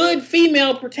good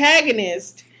female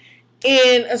protagonist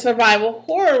in a survival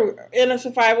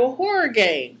horror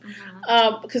game.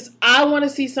 Because I want to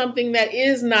see something that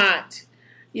is not,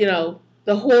 you know,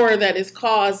 the horror that is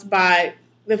caused by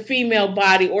the female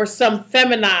body or some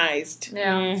feminized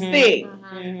thing,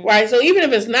 right? So even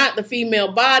if it's not the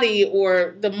female body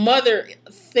or the mother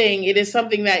thing, it is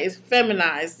something that is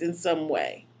feminized in some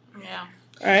way. Yeah.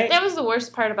 Right? That was the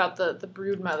worst part about the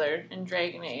brood mother in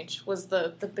Dragon Age was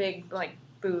the big, like,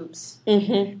 boobs.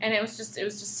 And it was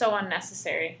just so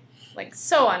unnecessary. Like,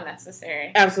 so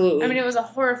unnecessary. Absolutely. I mean, it was a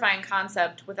horrifying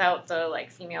concept without the,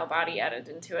 like, female body added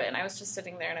into it. And I was just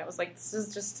sitting there and I was like, this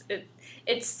is just,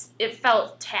 it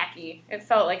felt tacky. It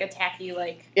felt like a tacky,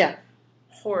 like,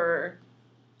 horror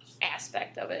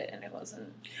aspect of it. And it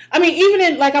wasn't. I mean, even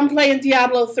in, like, I'm playing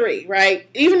Diablo 3, right?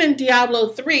 Even in Diablo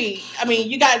 3, I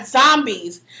mean, you got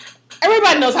zombies.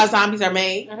 Everybody knows how zombies are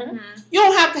made. You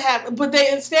don't have to have, but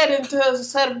they instead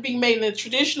of being made in a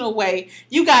traditional way,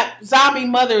 you got zombie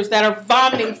mothers that are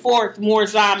vomiting forth more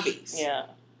zombies. Yeah.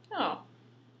 Oh.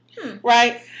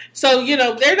 Right. So you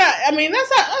know they're not. I mean,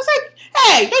 that's like,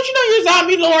 hey, don't you know you're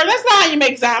zombie lord? That's not how you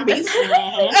make zombies.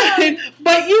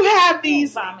 But you have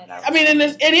these. I mean, and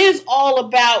it is all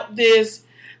about this.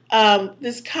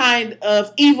 This kind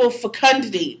of evil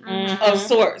fecundity of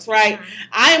sorts, right?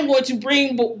 I am going to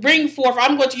bring forth.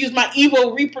 I'm going to use my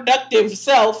evil reproductive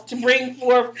self to bring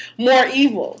forth more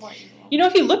evil. You know,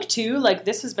 if you look too, like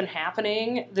this has been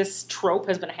happening. This trope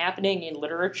has been happening in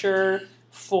literature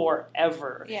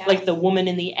forever. Yeah. Like the woman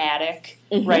in the attic,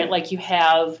 right? Like you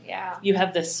have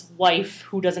this wife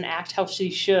who doesn't act how she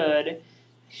should.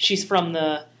 She's from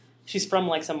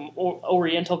like some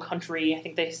Oriental country, I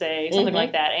think they say, something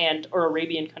like that, or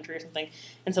Arabian country or something.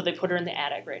 And so they put her in the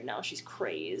attic right now. She's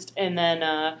crazed. And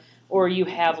then, or you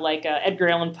have like Edgar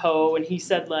Allan Poe, and he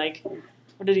said like,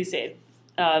 what did he say?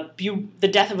 The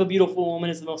death of a beautiful woman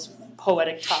is the most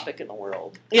poetic topic in the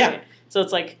world. Yeah. Right? So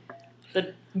it's like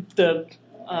the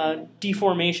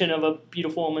deformation of a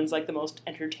beautiful woman's like the most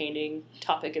entertaining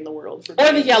topic in the world.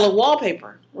 Or the yellow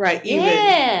wallpaper, right? Even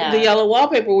the yellow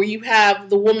wallpaper where you have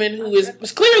the woman who is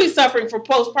clearly suffering from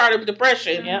postpartum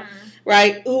depression,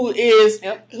 right? Who is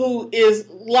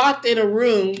locked in a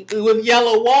room with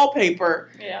yellow wallpaper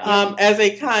as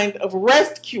a kind of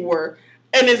rest cure,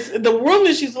 and it's the room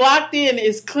that she's locked in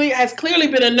has clearly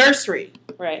been a nursery,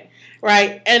 right?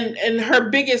 Right, and her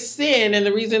biggest sin and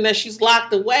the reason that she's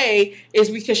locked away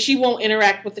is because she won't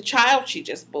interact with the child she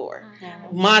just bore.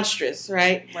 Monstrous,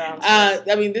 right?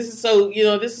 I mean, this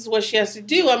is what she has to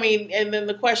do. I mean, and then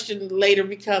the question later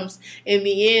becomes, in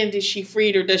the end, is she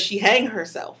freed or does she hang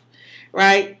herself?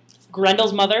 Right?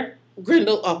 Grendel's mother.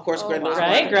 Of course, Grendel's mother.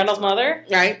 Right? Grendel's mother.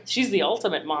 Right? She's the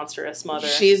ultimate monstrous mother.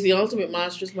 She's the ultimate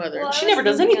monstrous mother. Well, she never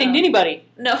does anything to anybody.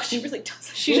 No, she really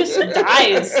doesn't. She just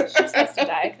dies. She just has to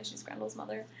die because she's Grendel's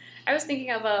mother. I was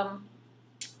thinking of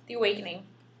The Awakening.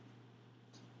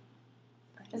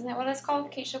 Isn't that what it's called?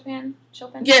 Kate Chopin?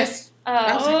 Yes.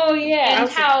 And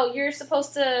how you're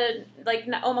supposed to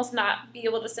almost not be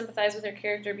able to sympathize with her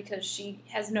character because she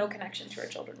has no connection to her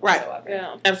children whatsoever.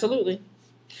 Yeah. Absolutely.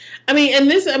 I mean,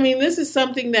 this is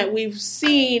something that we've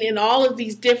seen in all of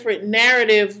these different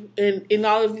narratives,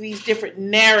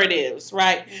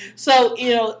 right? So,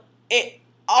 it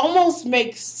almost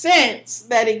makes sense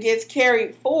that it gets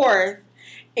carried forth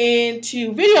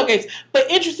into video games. But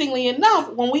interestingly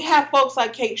enough, when we have folks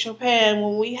like Kate Chopin,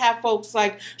 when we have folks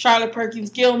like Charlotte Perkins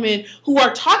Gilman who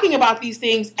are talking about these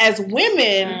things as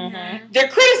women, they're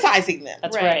criticizing them.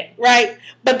 That's right. Right?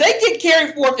 But they get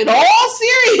carried forth in all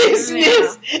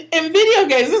seriousness in video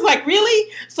games. It's like, really?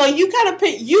 So you kind of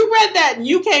you read that and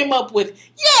you came up with,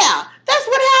 yeah, that's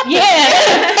what happens.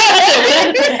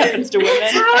 Yeah. That's what happens to women.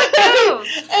 That's how it goes.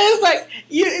 And it's like,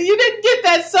 you didn't get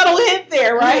that subtle hint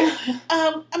there, right?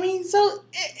 I mean, so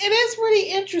it is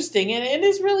really interesting. And it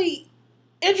is really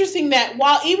interesting that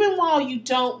while you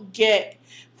don't get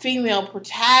female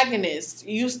protagonists,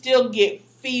 you still get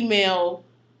female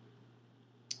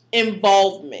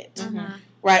involvement,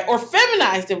 right? Or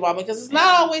feminized involvement, because it's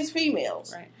not always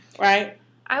females, right?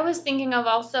 I was thinking of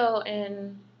also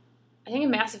I think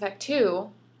in Mass Effect 2,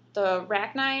 the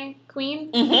Rachni Queen,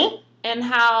 and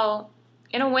how,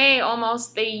 in a way,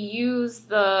 almost they use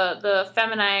the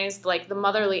feminized, like the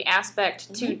motherly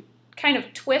aspect to kind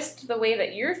of twist the way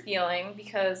that you're feeling,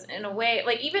 because in a way,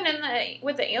 like even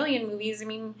with the Alien movies, I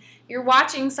mean, you're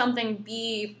watching something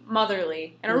be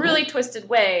motherly in a really twisted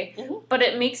way, but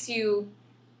it makes you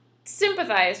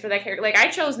sympathize for that character. Like, I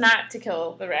chose not to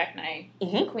kill the Rachni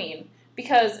Queen,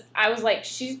 because I was like,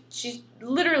 she's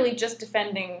literally just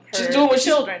defending her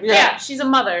children. Yeah, she's a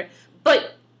mother.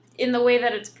 But in the way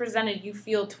that it's presented, you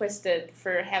feel twisted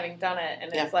for having done it.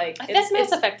 And it's like... That's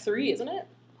Mass Effect 3, isn't it?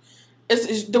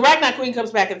 The Rachni Queen comes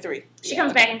back in 3. She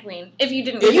comes back in Queen. If you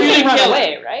didn't... You can run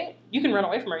away, right? You can run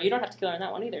away from her. You don't have to kill her in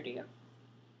that one either, do you?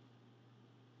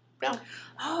 No.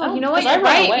 Oh, you know what? You're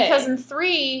right. Because in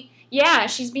 3,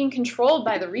 she's being controlled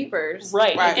by the Reapers.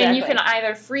 Right. Exactly. And you can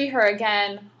either free her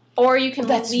again... Or you can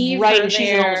leave her there. She's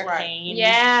in almost pain.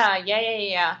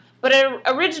 Yeah. But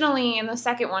originally, in the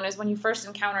second one, is when you first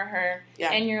encounter her,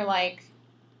 and you're, like,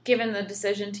 given the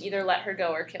decision to either let her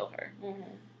go or kill her.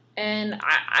 And,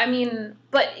 I mean,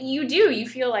 but you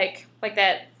feel like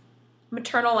that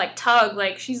maternal, like, tug,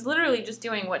 like, she's literally just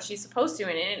doing what she's supposed to.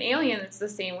 And in Alien, it's the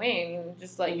same way. I mean,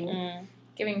 just, like,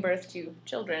 giving birth to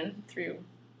children through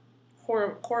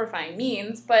horrifying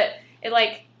means. But it,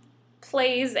 like...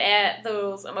 plays at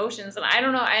those emotions, and I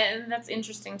don't know, and that's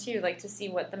interesting too, like to see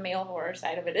what the male horror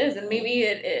side of it is, and maybe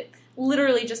it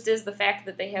literally just is the fact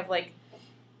that they have like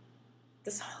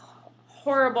this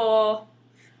horrible,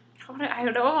 I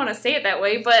don't want to say it that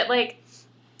way, but like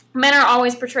men are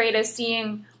always portrayed as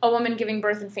seeing a woman giving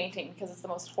birth and fainting because it's the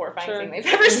most horrifying thing they've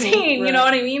ever seen. You know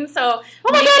what I mean? So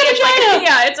maybe it's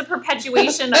like, it's a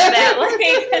perpetuation of that, like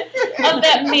of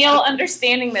that male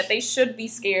understanding that they should be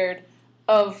scared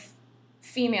of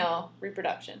female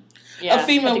reproduction. Of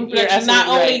female reproduction,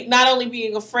 not only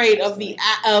being afraid of the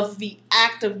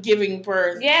act of giving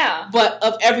birth, but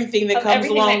of everything that comes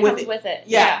along with it.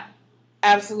 Yeah,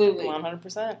 absolutely,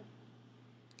 100%.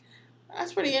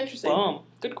 That's pretty interesting. Boom.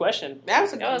 Good question. That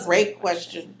was a great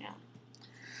question. Yeah.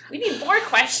 We need more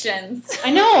questions.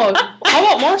 I know. How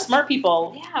about more smart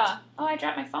people? Yeah. Oh, I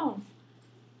dropped my phone.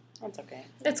 That's okay.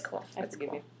 It's cool. I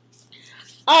forgive you.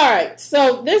 All right,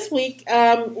 so this week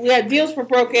we had deals for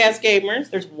broke-ass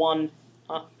gamers. There's one.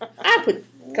 I put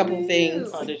a couple of things.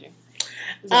 Oh, did you?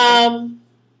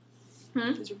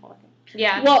 Is your phone okay?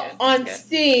 Yeah. Well, on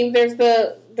Steam,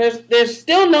 there's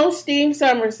still no Steam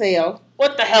summer sale.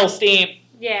 What the hell, Steam?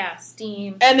 Yeah,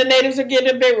 Steam. And the natives are getting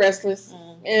a bit restless,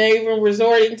 and they're even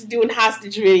resorting to doing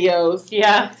hostage videos.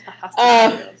 Yeah.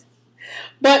 Hostage videos.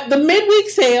 But the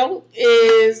midweek sale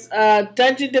is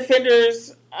Dungeon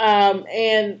Defenders.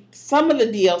 And some of the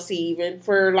DLC even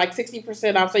for like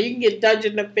 60% off. So you can get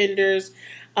Dungeon Defenders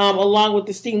along with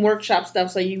the Steam Workshop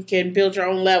stuff so you can build your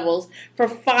own levels for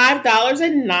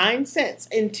 $5.09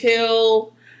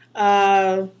 until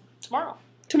tomorrow.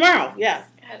 Tomorrow, yeah.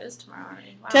 Yeah, it is tomorrow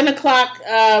already. Wow. 10 o'clock,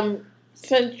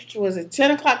 was it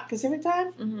 10 o'clock Pacific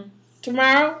time?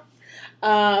 Tomorrow?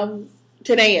 10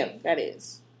 a.m., that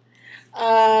is.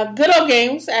 Good Old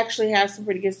Games actually has some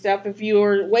pretty good stuff. If you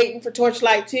were waiting for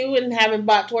Torchlight 2 and haven't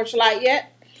bought Torchlight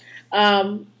yet,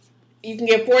 you can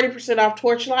get 40% off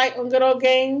Torchlight on Good Old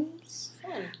Games,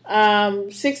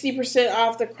 60%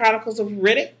 off the Chronicles of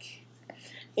Riddick,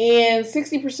 and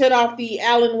 60% off the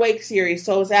Alan Wake series.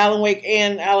 So it's Alan Wake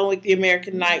and Alan Wake the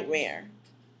American Nightmare.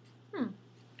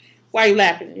 Why are you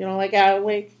laughing? You don't like Alan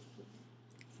Wake?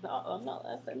 No, I'm not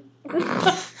laughing.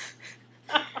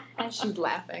 And she's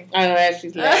laughing. I know, as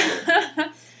she's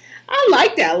laughing. I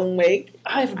liked Alan Wake.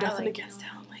 I have nothing against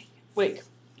Alan Wake.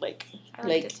 Lake. I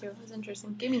liked it too. It was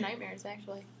interesting. Gave me nightmares,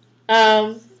 actually.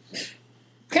 Um,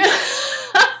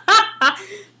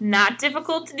 Not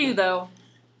difficult to do, though.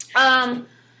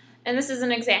 and this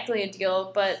isn't exactly a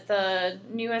deal, but the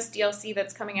newest DLC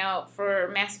that's coming out for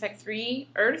Mass Effect 3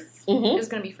 Earth is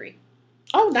going to be free.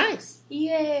 Oh, nice.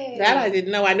 Yay. That I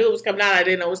didn't know. I knew it was coming out. I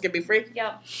didn't know it was going to be free.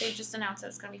 Yep. They just announced that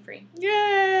it's going to be free.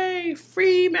 Yay.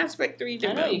 Free Mass Effect 3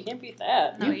 demo. I know, you can't beat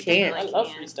that. No, you can't. Really I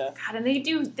love free stuff. God, and they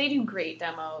do great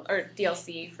demo or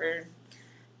DLC for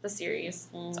the series.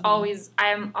 It's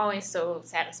I'm always so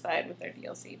satisfied with their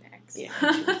DLC packs. Yeah.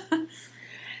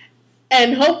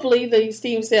 And hopefully the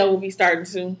Steam sale will be starting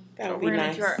soon. That would be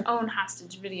nice. We're going to do our own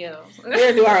hostage video. We're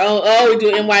going to do our own. Oh, we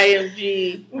do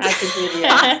NYMG hostage video.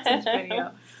 Hostage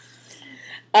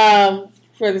video.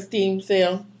 For the Steam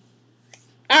sale.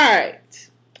 All right.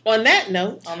 On that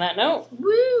note.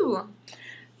 Woo!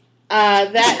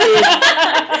 That is.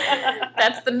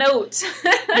 That's the note.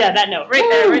 Yeah, that note.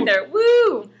 Right there.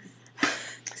 Woo!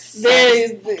 There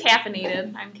is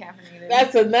caffeinated. I'm caffeinated.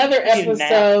 That's another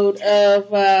episode of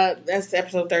that's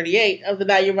episode 38 of the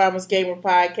Not Your Mama's Gamer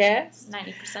podcast.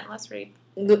 90% less rape.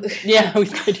 Yeah,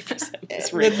 with 90%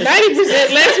 less rape.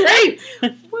 90% less rape.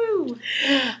 Woo!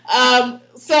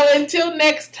 So until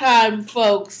next time,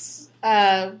 folks,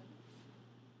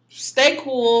 stay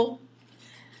cool.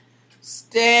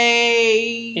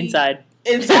 Stay inside.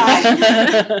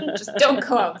 Just don't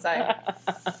go outside.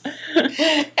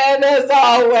 And as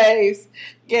always,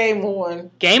 game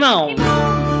on. Game on. Game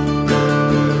on.